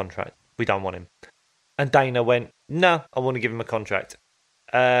give him a contract. We don't want him. And Dana went, no, I want to give him a contract.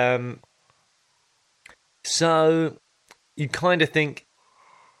 So you kind of think,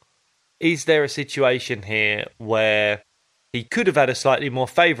 is there a situation here where he could have had a slightly more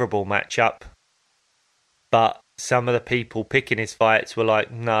favourable matchup, but some of the people picking his fights were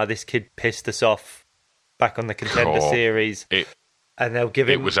like, no, this kid pissed us off back on the Contender Series, and they'll give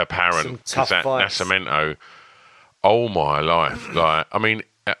him. It was apparent some tough fights. Nascimento. Oh my life! Like, I mean,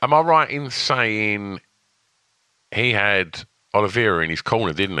 am I right in saying he had Oliveira in his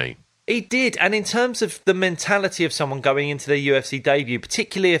corner, didn't he? He did, and in terms of the mentality of someone going into their UFC debut,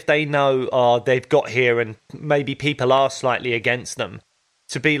 particularly if they know they've got here and maybe people are slightly against them,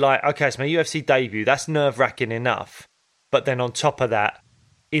 to be like, okay, it's my UFC debut, that's nerve-wracking enough. But then on top of that,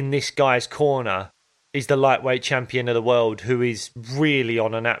 in this guy's corner is the lightweight champion of the world who is really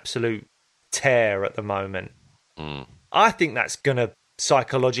on an absolute tear at the moment. I think that's going to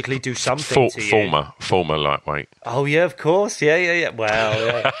psychologically do something to you. Former lightweight. Oh, yeah, of course. Yeah.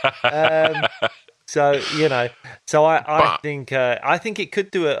 Well, yeah. So, you know, I think it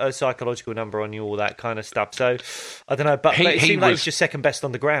could do a psychological number on you, all that kind of stuff. So, I don't know. But it seemed like he was just second best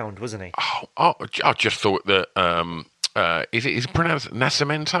on the ground, wasn't he? Oh, I just thought that, is it pronounced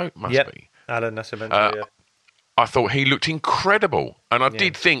Nascimento? Must be. Alan Nascimento, yeah. I thought he looked incredible. And I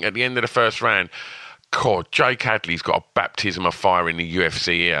did think at the end of the first round, God, Jake Hadley's got a baptism of fire in the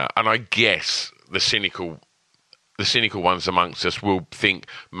UFC here. And I guess the cynical ones amongst us will think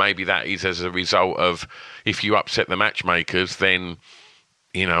maybe that is as a result of if you upset the matchmakers, then,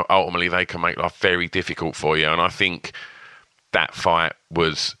 you know, ultimately they can make life very difficult for you. And I think that fight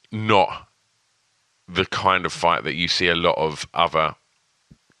was not the kind of fight that you see a lot of other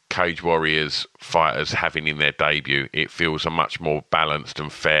Cage Warriors fighters having in their debut. It feels a much more balanced and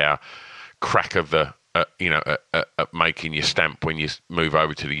fair crack of the, at making your stamp when you move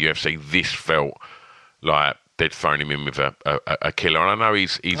over to the UFC. This felt like they'd thrown him in with a killer. And I know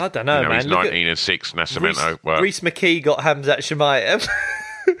he's I don't know, man. He's 19-6, Nascimento. Reece McKee got Hamzat Chimaev.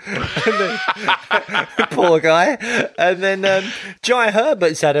 Poor guy. And then Jai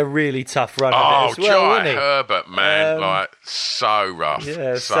Herbert's had a really tough run of it as well, Jai Herbert, man, so rough.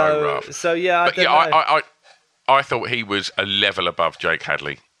 Yeah, so rough. So yeah, I don't know. I thought he was a level above Jake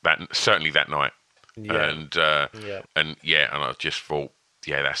Hadley. Certainly that night. Yeah. And I just thought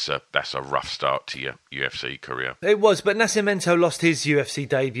yeah, that's a rough start to your UFC career. It was, but Nascimento lost his UFC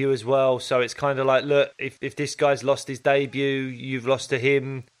debut as well, so it's kind of like, look, if this guy's lost his debut, you've lost to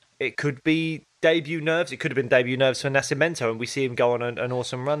him. It could be debut nerves. It could have been debut nerves for Nascimento, and we see him go on an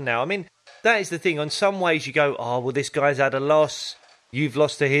awesome run now. I mean, that is the thing. On some ways, you go, oh, well, this guy's had a loss. You've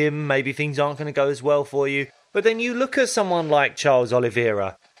lost to him. Maybe things aren't going to go as well for you. But then you look at someone like Charles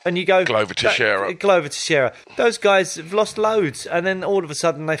Oliveira, and you go... Glover Teixeira. Those guys have lost loads, and then all of a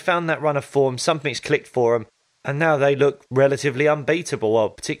sudden they found that run of form, something's clicked for them, and now they look relatively unbeatable, well,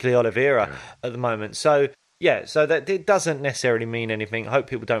 particularly Oliveira at the moment. So, yeah, so that it doesn't necessarily mean anything. I hope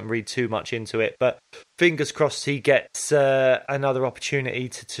people don't read too much into it, but fingers crossed he gets another opportunity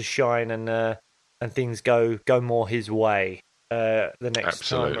to shine and things go more his way. The next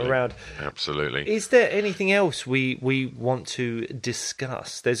time around. Absolutely. Is there anything else we want to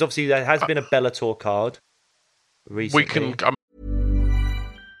discuss? There has been a Bellator card recently.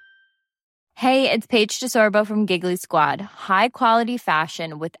 Hey, it's Paige DeSorbo from Giggly Squad. High quality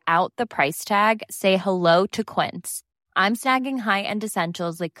fashion without the price tag. Say hello to Quince. I'm snagging high-end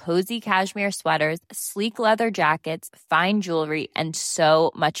essentials like cozy cashmere sweaters, sleek leather jackets, fine jewelry, and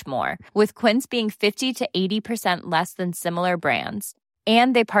so much more. With Quince being 50 to 80% less than similar brands.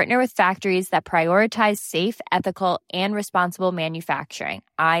 And they partner with factories that prioritize safe, ethical, and responsible manufacturing.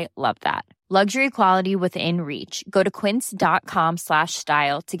 I love that. Luxury quality within reach. Go to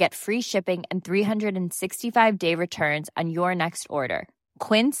quince.com/style to get free shipping and 365-day returns on your next order.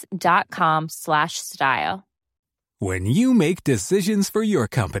 Quince.com/style. When you make decisions for your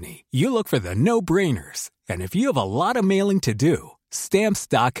company, you look for the no-brainers. And if you have a lot of mailing to do,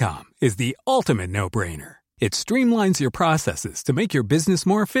 Stamps.com is the ultimate no-brainer. It streamlines your processes to make your business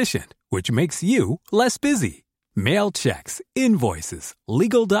more efficient, which makes you less busy. Mail checks, invoices,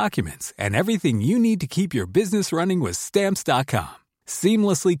 legal documents, and everything you need to keep your business running with Stamps.com.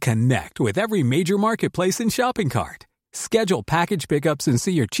 Seamlessly connect with every major marketplace and shopping cart. Schedule package pickups and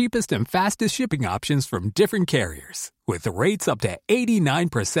see your cheapest and fastest shipping options from different carriers. With rates up to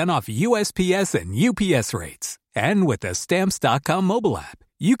 89% off USPS and UPS rates. And with the Stamps.com mobile app,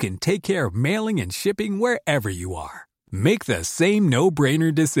 you can take care of mailing and shipping wherever you are. Make the same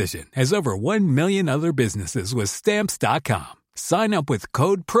no-brainer decision as over 1 million other businesses with Stamps.com. Sign up with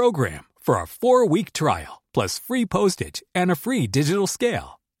code PROGRAM for a 4-week trial, plus free postage and a free digital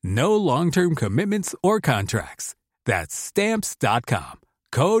scale. No long-term commitments or contracts. That's Stamps.com.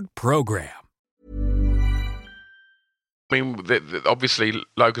 Code PROGRAM. I mean, obviously,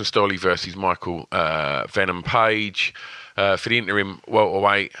 Logan Storley versus Michael Venom Page for the interim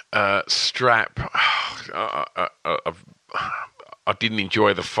welterweight strap. I didn't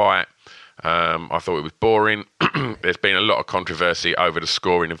enjoy the fight. I thought it was boring. There's been a lot of controversy over the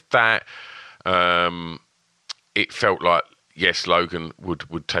scoring of that. It felt like, yes, Logan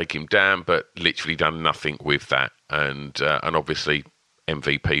would take him down, but literally done nothing with that. And obviously,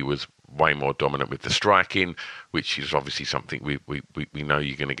 MVP was way more dominant with the striking, which is obviously something we know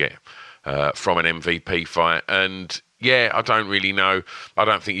you're going to get from an MVP fight. And yeah, I don't really know. I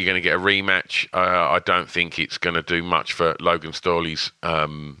don't think you're going to get a rematch. I don't think it's going to do much for Logan Storley's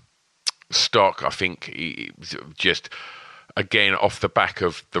stock. I think just, again, off the back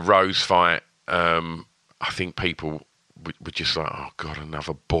of the Rose fight, I think people were just like, oh God,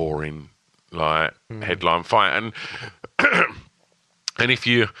 another boring headline fight. And and if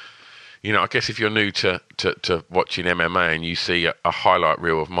I guess if you're new to watching MMA and you see a highlight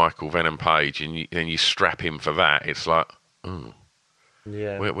reel of Michael Venom Page and you strap him for that, it's like, oh,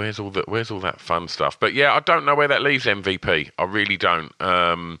 yeah, where's all that fun stuff? But yeah, I don't know where that leaves MVP. I really don't.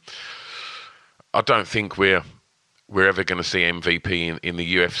 I don't think we're ever going to see MVP in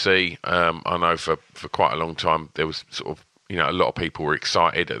the UFC. I know for quite a long time there was sort of, a lot of people were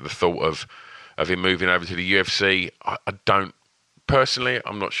excited at the thought of him moving over to the UFC. I don't. Personally,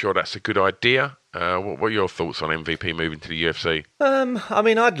 I'm not sure that's a good idea. What are your thoughts on MVP moving to the UFC? I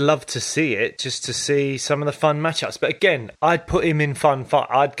mean, I'd love to see it, just to see some of the fun matchups. But again, I'd put him in fun fight.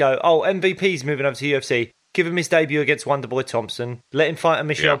 I'd go, MVP's moving over to the UFC. Give him his debut against Wonderboy Thompson. Let him fight a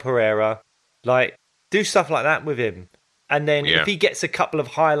Michelle Pereira. Do stuff like that with him. And then if he gets a couple of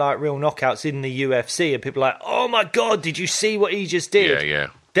highlight reel knockouts in the UFC and people are like, oh my God, did you see what he just did? Yeah.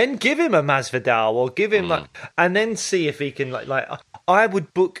 Then give him a Masvidal or give him and then see if he can I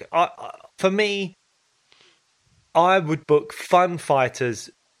would book for me. I would book fun fighters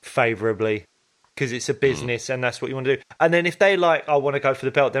favourably because it's a business and that's what you want to do. And then if they I want to go for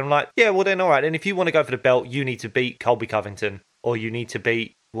the belt, then I'm like, yeah, well then all right. And if you want to go for the belt, you need to beat Colby Covington or you need to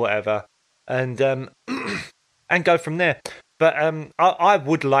beat whatever, and and go from there. But I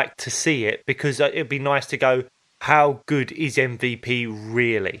would like to see it because it'd be nice to go. how good is MVP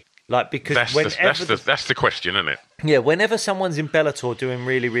really? Like, because that's the question, isn't it? Yeah, whenever someone's in Bellator doing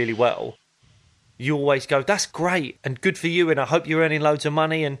really, really well, you always go, that's great and good for you, and I hope you're earning loads of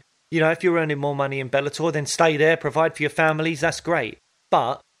money, and, you know, if you're earning more money in Bellator, then stay there, provide for your families, that's great.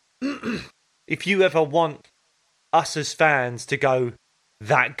 But if you ever want us as fans to go,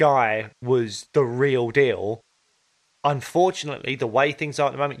 that guy was the real deal, unfortunately, the way things are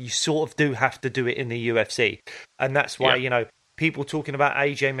at the moment, you sort of do have to do it in the UFC. And that's why, you know, people talking about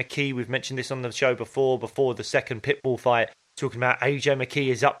AJ McKee, we've mentioned this on the show before the second Pitbull fight, talking about AJ McKee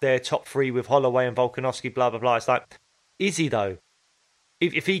is up there, top 3 with Holloway and Volkanovski, blah, blah, blah. It's like, is he though?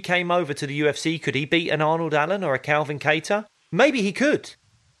 If he came over to the UFC, could he beat an Arnold Allen or a Calvin Kattar? Maybe he could.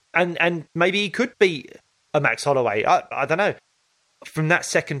 And maybe he could beat a Max Holloway. I don't know. From that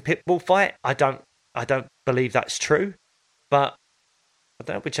second Pitbull fight, I don't believe that's true. But I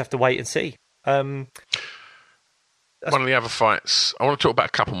don't know, we just have to wait and see. One of the other fights, I want to talk about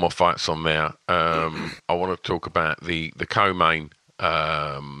a couple more fights on there. I want to talk about the co-main,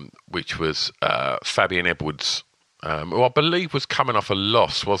 which was Fabian Edwards, who I believe was coming off a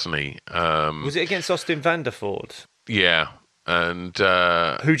loss, wasn't he? Was it against Austin Vanderford? Yeah, and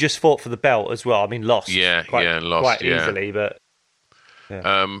who just fought for the belt as well. I mean, lost. Lost quite easily, but.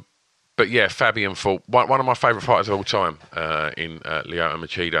 Yeah. But yeah, Fabian fought one of my favourite fighters of all time in Lyoto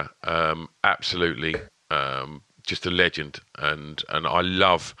Machida. Absolutely. Just a legend, and I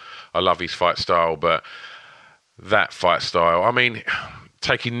love his fight style, but that fight style, I mean,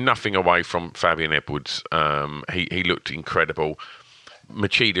 taking nothing away from Fabian Edwards, he looked incredible.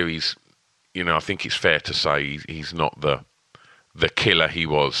 Machida is, you know, I think it's fair to say he's not the killer he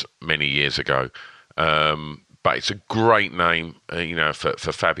was many years ago, but it's a great name, you know, for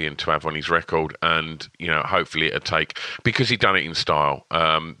Fabian to have on his record, and, you know, hopefully it'll take, because he done it in style,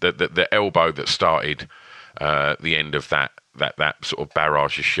 the elbow that started the end of that sort of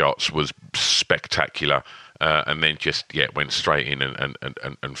barrage of shots was spectacular, and then just went straight in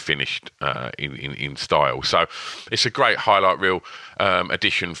and finished in style. So it's a great highlight reel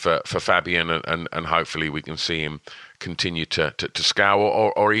addition for Fabian, and hopefully we can see him continue to scale,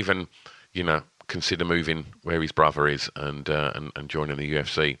 or even, you know, consider moving where his brother is and joining the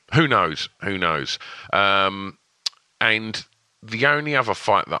UFC. Who knows? And the only other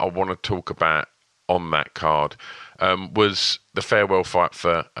fight that I want to talk about on that card was the farewell fight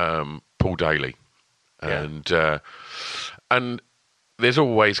for Paul Daley, and there's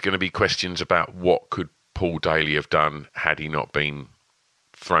always going to be questions about what could Paul Daley have done had he not been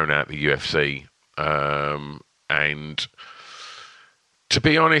thrown out the UFC, and to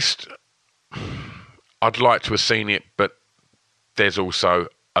be honest, I'd like to have seen it, but there's also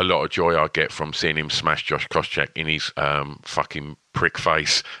a lot of joy I get from seeing him smash Josh Koscheck in his fucking prick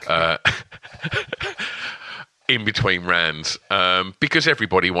face in between rounds, because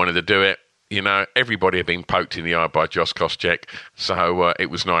everybody wanted to do it. You know, everybody had been poked in the eye by Josh Koscheck, so it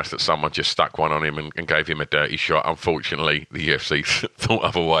was nice that someone just stuck one on him and gave him a dirty shot. Unfortunately, the UFC thought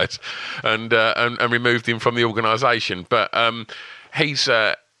otherwise and removed him from the organisation. But he's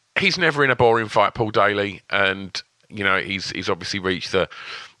never in a boring fight, Paul Daley, and you know, he's obviously reached the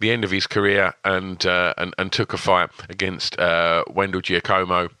end of his career and took a fight against Wendell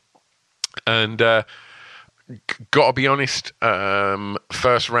Giacomo, and got to be honest,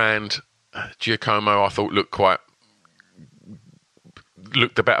 first round Giacomo I thought looked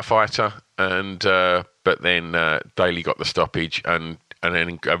the better fighter, and but then Daley got the stoppage, and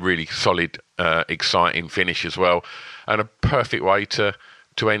then a really solid, exciting finish as well, and a perfect way to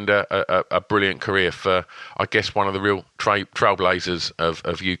end a brilliant career for, I guess, one of the real trailblazers of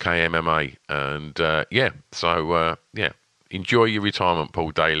UK MMA. And so enjoy your retirement,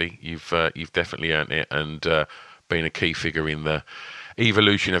 Paul Daley. You've definitely earned it, and been a key figure in the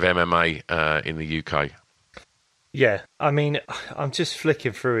evolution of MMA in the UK. Yeah, I mean, I'm just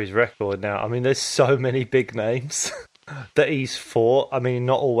flicking through his record now. I mean, there's so many big names that he's fought. I mean,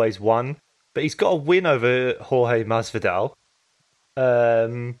 not always won, but he's got a win over Jorge Masvidal.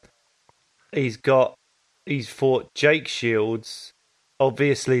 He's fought Jake Shields,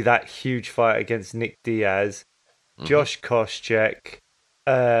 obviously that huge fight against Nick Diaz, Josh Koscheck,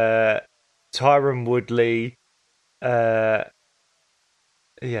 Tyron Woodley,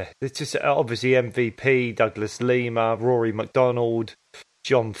 it's just obviously MVP, Douglas Lima, Rory McDonald,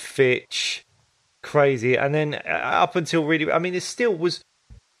 John Fitch, crazy. And then up until really, I mean, it still was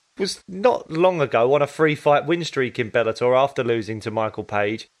not long ago on a 3-fight win streak in Bellator after losing to Michael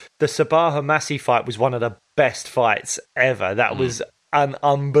Page. The Sabaha Massi fight was one of the best fights ever. That was an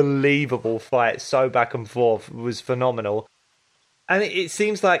unbelievable fight. So back and forth. It was phenomenal. And it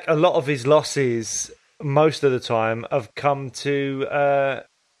seems like a lot of his losses most of the time have come to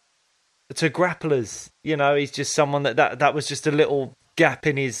grapplers. You know, he's just someone that was just a little gap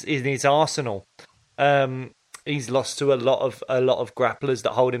in his arsenal. He's lost to a lot of grapplers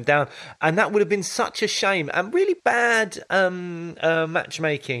that hold him down, and that would have been such a shame and really bad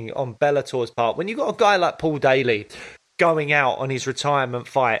matchmaking on Bellator's part. When you've got a guy like Paul Daly going out on his retirement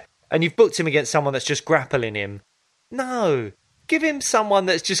fight, and you've booked him against someone that's just grappling him, no, give him someone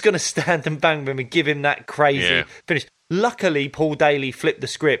that's just going to stand and bang with him and give him that crazy finish. Luckily, Paul Daly flipped the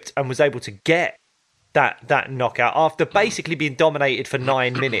script and was able to get that knockout after basically being dominated for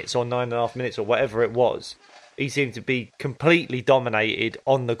 9 minutes or 9.5 minutes or whatever it was. He seemed to be completely dominated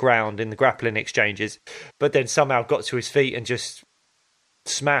on the ground in the grappling exchanges, but then somehow got to his feet and just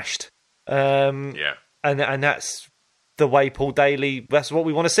smashed. And that's the way Paul Daly. That's what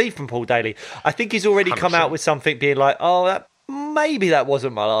we want to see from Paul Daly. I think he's already 100%. Come out with something being like, "Oh, maybe that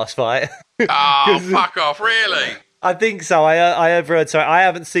wasn't my last fight." Oh, fuck off! Really? I think so. I overheard. So I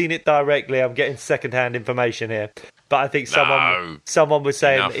haven't seen it directly. I'm getting secondhand information here, but I think someone was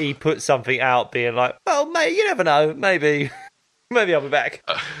saying he put something out, being like, "Well, mate, you never know. Maybe I'll be back."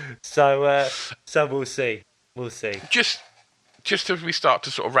 So we'll see. We'll see. Just as we start to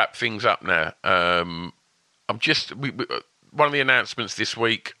sort of wrap things up now, one of the announcements this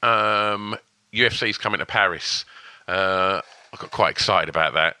week, UFC's coming to Paris. I got quite excited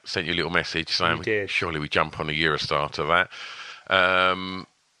about that. Sent you a little message saying, surely we jump on a Eurostar to that. I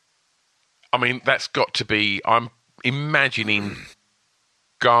mean, that's got to be... I'm imagining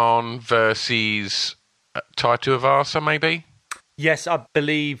Garn versus Tai Tuivasa, maybe? Yes, I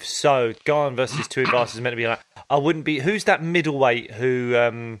believe so. Garn versus Tuivasa is meant to be like... I wouldn't be... Who's that middleweight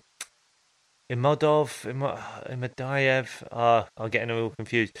who... Imadaev. I'm getting all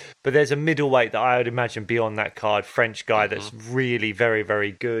confused. But there's a middleweight that I would imagine be on that card. French guy that's really very,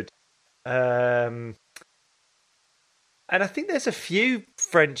 very good. And I think there's a few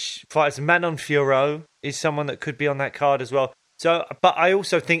French fighters. Manon Fiorot is someone that could be on that card as well. So, but I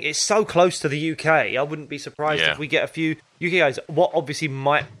also think it's so close to the UK. I wouldn't be surprised if we get a few UK guys. What obviously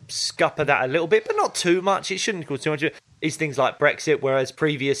might scupper that a little bit, but not too much. It shouldn't cause too much. Is things like Brexit, whereas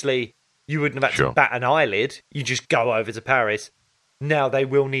previously... You wouldn't have had to bat an eyelid. You just go over to Paris. Now they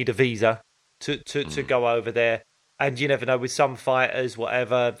will need a visa to go over there. And you never know, with some fighters,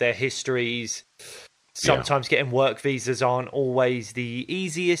 whatever, their histories, sometimes getting work visas aren't always the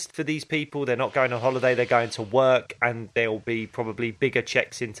easiest for these people. They're not going on holiday, they're going to work, and there'll be probably bigger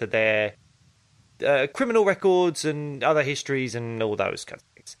checks into their criminal records and other histories and all those kinds of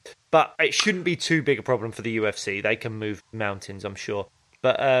things. But it shouldn't be too big a problem for the UFC. They can move mountains, I'm sure.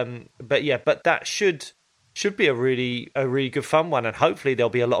 But that should be a really good fun one, and hopefully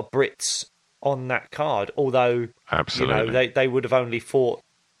there'll be a lot of Brits on that card. Although, absolutely, they would have only fought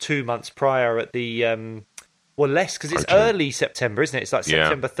 2 months prior at the less because it's early September, isn't it? It's like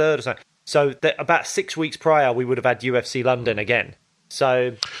September 3rd or something. So about 6 weeks prior, we would have had UFC London again.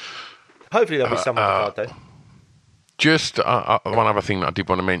 So hopefully there'll be some on the card though. Just one other thing that I did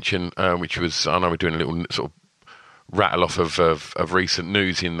want to mention, which was I know we're doing a little sort of rattle off of recent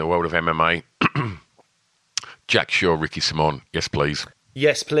news in the world of MMA. Jack Shaw, Ricky Simon. Yes, please.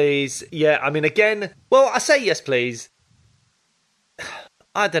 Yes, please. Yeah, I mean, again, well, I say yes, please.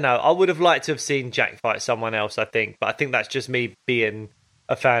 I don't know. I would have liked to have seen Jack fight someone else, I think. But I think that's just me being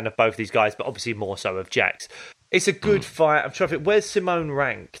a fan of both these guys, but obviously more so of Jack's. It's a good fight. I'm trying to think. Where's Simone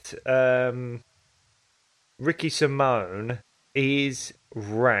ranked? Ricky Simon is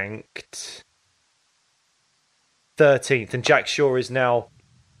ranked 13th, and Jack Shaw is now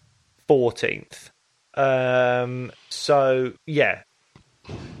 14th. So yeah,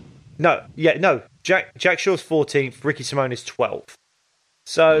 no. Jack Shaw's 14th. Ricky Simon is 12th.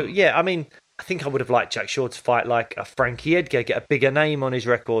 So yeah, I mean, I think I would have liked Jack Shaw to fight like a Frankie Edgar, get a bigger name on his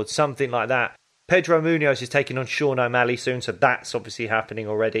record, something like that. Pedro Munoz is taking on Sean O'Malley soon, so that's obviously happening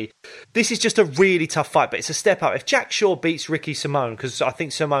already. This is just a really tough fight, but it's a step up. If Jack Shaw beats Ricky Simon, because I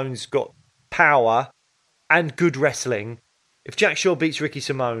think Simone's got power and good wrestling. If Jack Shaw beats Ricky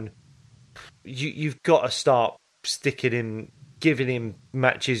Simon, you've got to start sticking him, giving him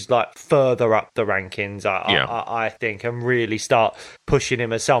matches like further up the rankings, I think, and really start pushing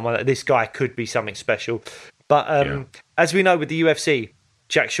him as someone that this guy could be something special. But as we know with the UFC,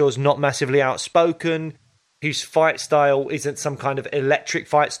 Jack Shaw's not massively outspoken. His fight style isn't some kind of electric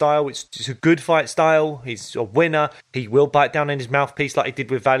fight style. It's just a good fight style. He's a winner. He will bite down in his mouthpiece like he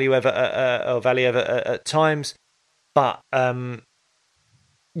did with Valiev at times. But the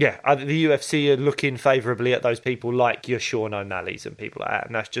UFC are looking favourably at those people like your Sean O'Malley's and people like that,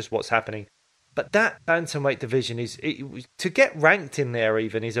 and that's just what's happening. But that bantamweight division to get ranked in there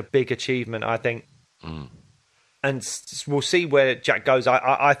even is a big achievement, I think. And we'll see where Jack goes.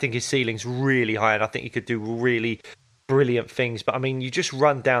 I think his ceiling's really high, and I think he could do really brilliant things. But, I mean, you just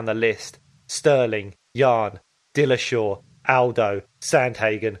run down the list. Sterling, Jan, Dillashaw, Aldo,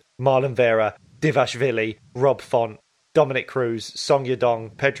 Sandhagen, Marlon Vera, Divashvili, Rob Font, Dominic Cruz, Song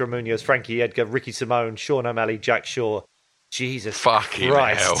Yadong, Pedro Munoz, Frankie Edgar, Ricky Simone, Sean O'Malley, Jack Shaw. Jesus Fucking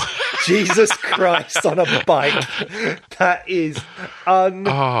Christ. hell. Jesus Christ on a bike. That is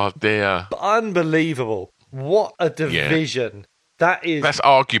oh, dear. Unbelievable. What a division. That's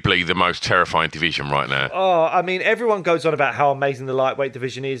arguably the most terrifying division right now. Oh, I mean, everyone goes on about how amazing the lightweight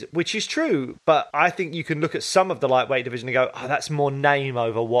division is, which is true, but I think you can look at some of the lightweight division and go, oh, that's more name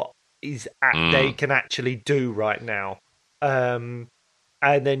over what they can actually do right now. And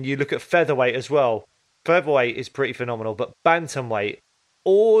then you look at featherweight as well. Featherweight is pretty phenomenal, but bantamweight,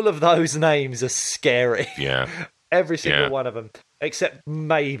 all of those names are scary. Yeah. Every single one of them, except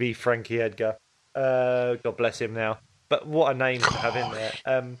maybe Frankie Edgar. God bless him now. But what a name to have in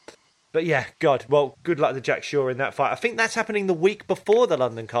there. But yeah, God. Well, good luck to Jack Shaw in that fight. I think that's happening the week before the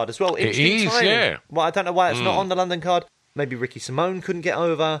London card as well. It is, yeah. Well, I don't know why it's not on the London card. Maybe Ricky Simone couldn't get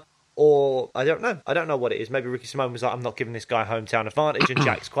over. Or, I don't know. I don't know what it is. Maybe Ricky Simone was like, I'm not giving this guy hometown advantage, and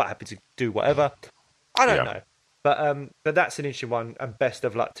Jack's quite happy to do whatever. I don't know. But that's an interesting one, and best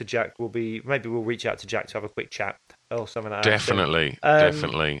of luck to Jack. Maybe we'll reach out to Jack to have a quick chat or something like that.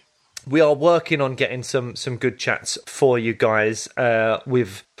 Definitely. We are working on getting some good chats for you guys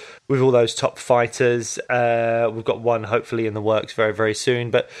with all those top fighters. We've got one hopefully in the works very, very soon,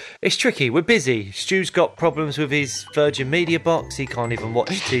 but it's tricky. We're busy. Stu's got problems with his Virgin Media box. He can't even watch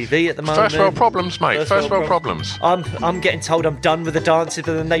TV at the moment. First world problems, mate. First world problems. I'm getting told I'm done with the dances,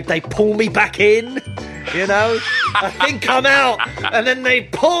 and then they pull me back in. You know, I think I'm out, and then they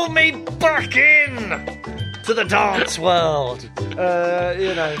pull me back in to the dance world.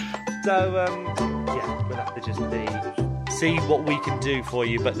 You know. So, yeah, we'll have to just see what we can do for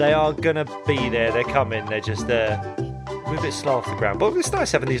you. But they are going to be there. They're coming. They're just we're a bit slow off the ground. But it's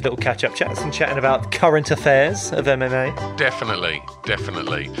nice having these little catch-up chats and chatting about current affairs of MMA. Definitely.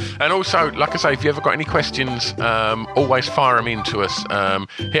 And also, like I say, if you ever got any questions, always fire them in to us.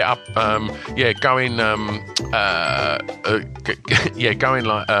 Hit up, go in like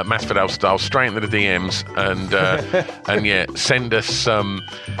Masvidal style, straight into the DMs, and send us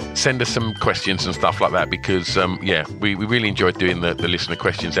some questions and stuff like that, because we really enjoyed doing the listener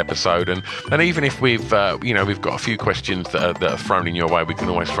questions episode, and even if we've got a few questions that are thrown in your way, we can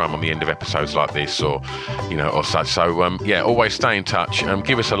always throw them on the end of episodes like this, or such. So always stay in touch.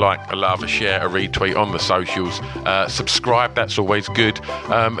 Give us a like, a love, a share, a retweet on the socials. Subscribe, that's always good.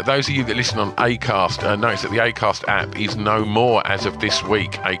 Those of you that listen on Acast, notice that the Acast app is no more as of this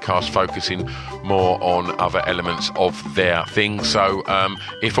week. Acast focusing more on other elements of their thing. So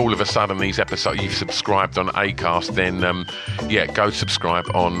if all of a sudden these episodes you've subscribed on Acast, then go subscribe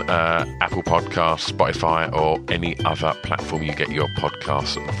on Apple Podcasts, Spotify, or any other platform you get your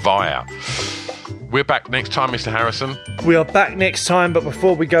podcasts via. We're back next time, Mr. Harrison. We are back next time, but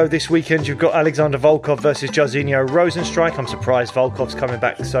before we go, this weekend you've got Alexander Volkov versus Jairzinho Rozenstruik. I'm surprised Volkov's coming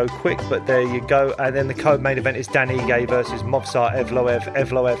back so quick, but there you go. And then the co-main event is Dan Ige versus Movsar Evloev.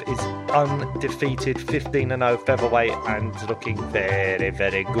 Evloev is undefeated, 15-0 featherweight, and looking very,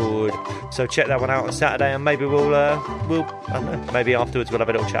 very good. So check that one out on Saturday, and maybe we'll I don't know, maybe afterwards we'll have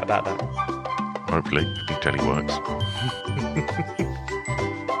a little chat about that. Hopefully, if telly works.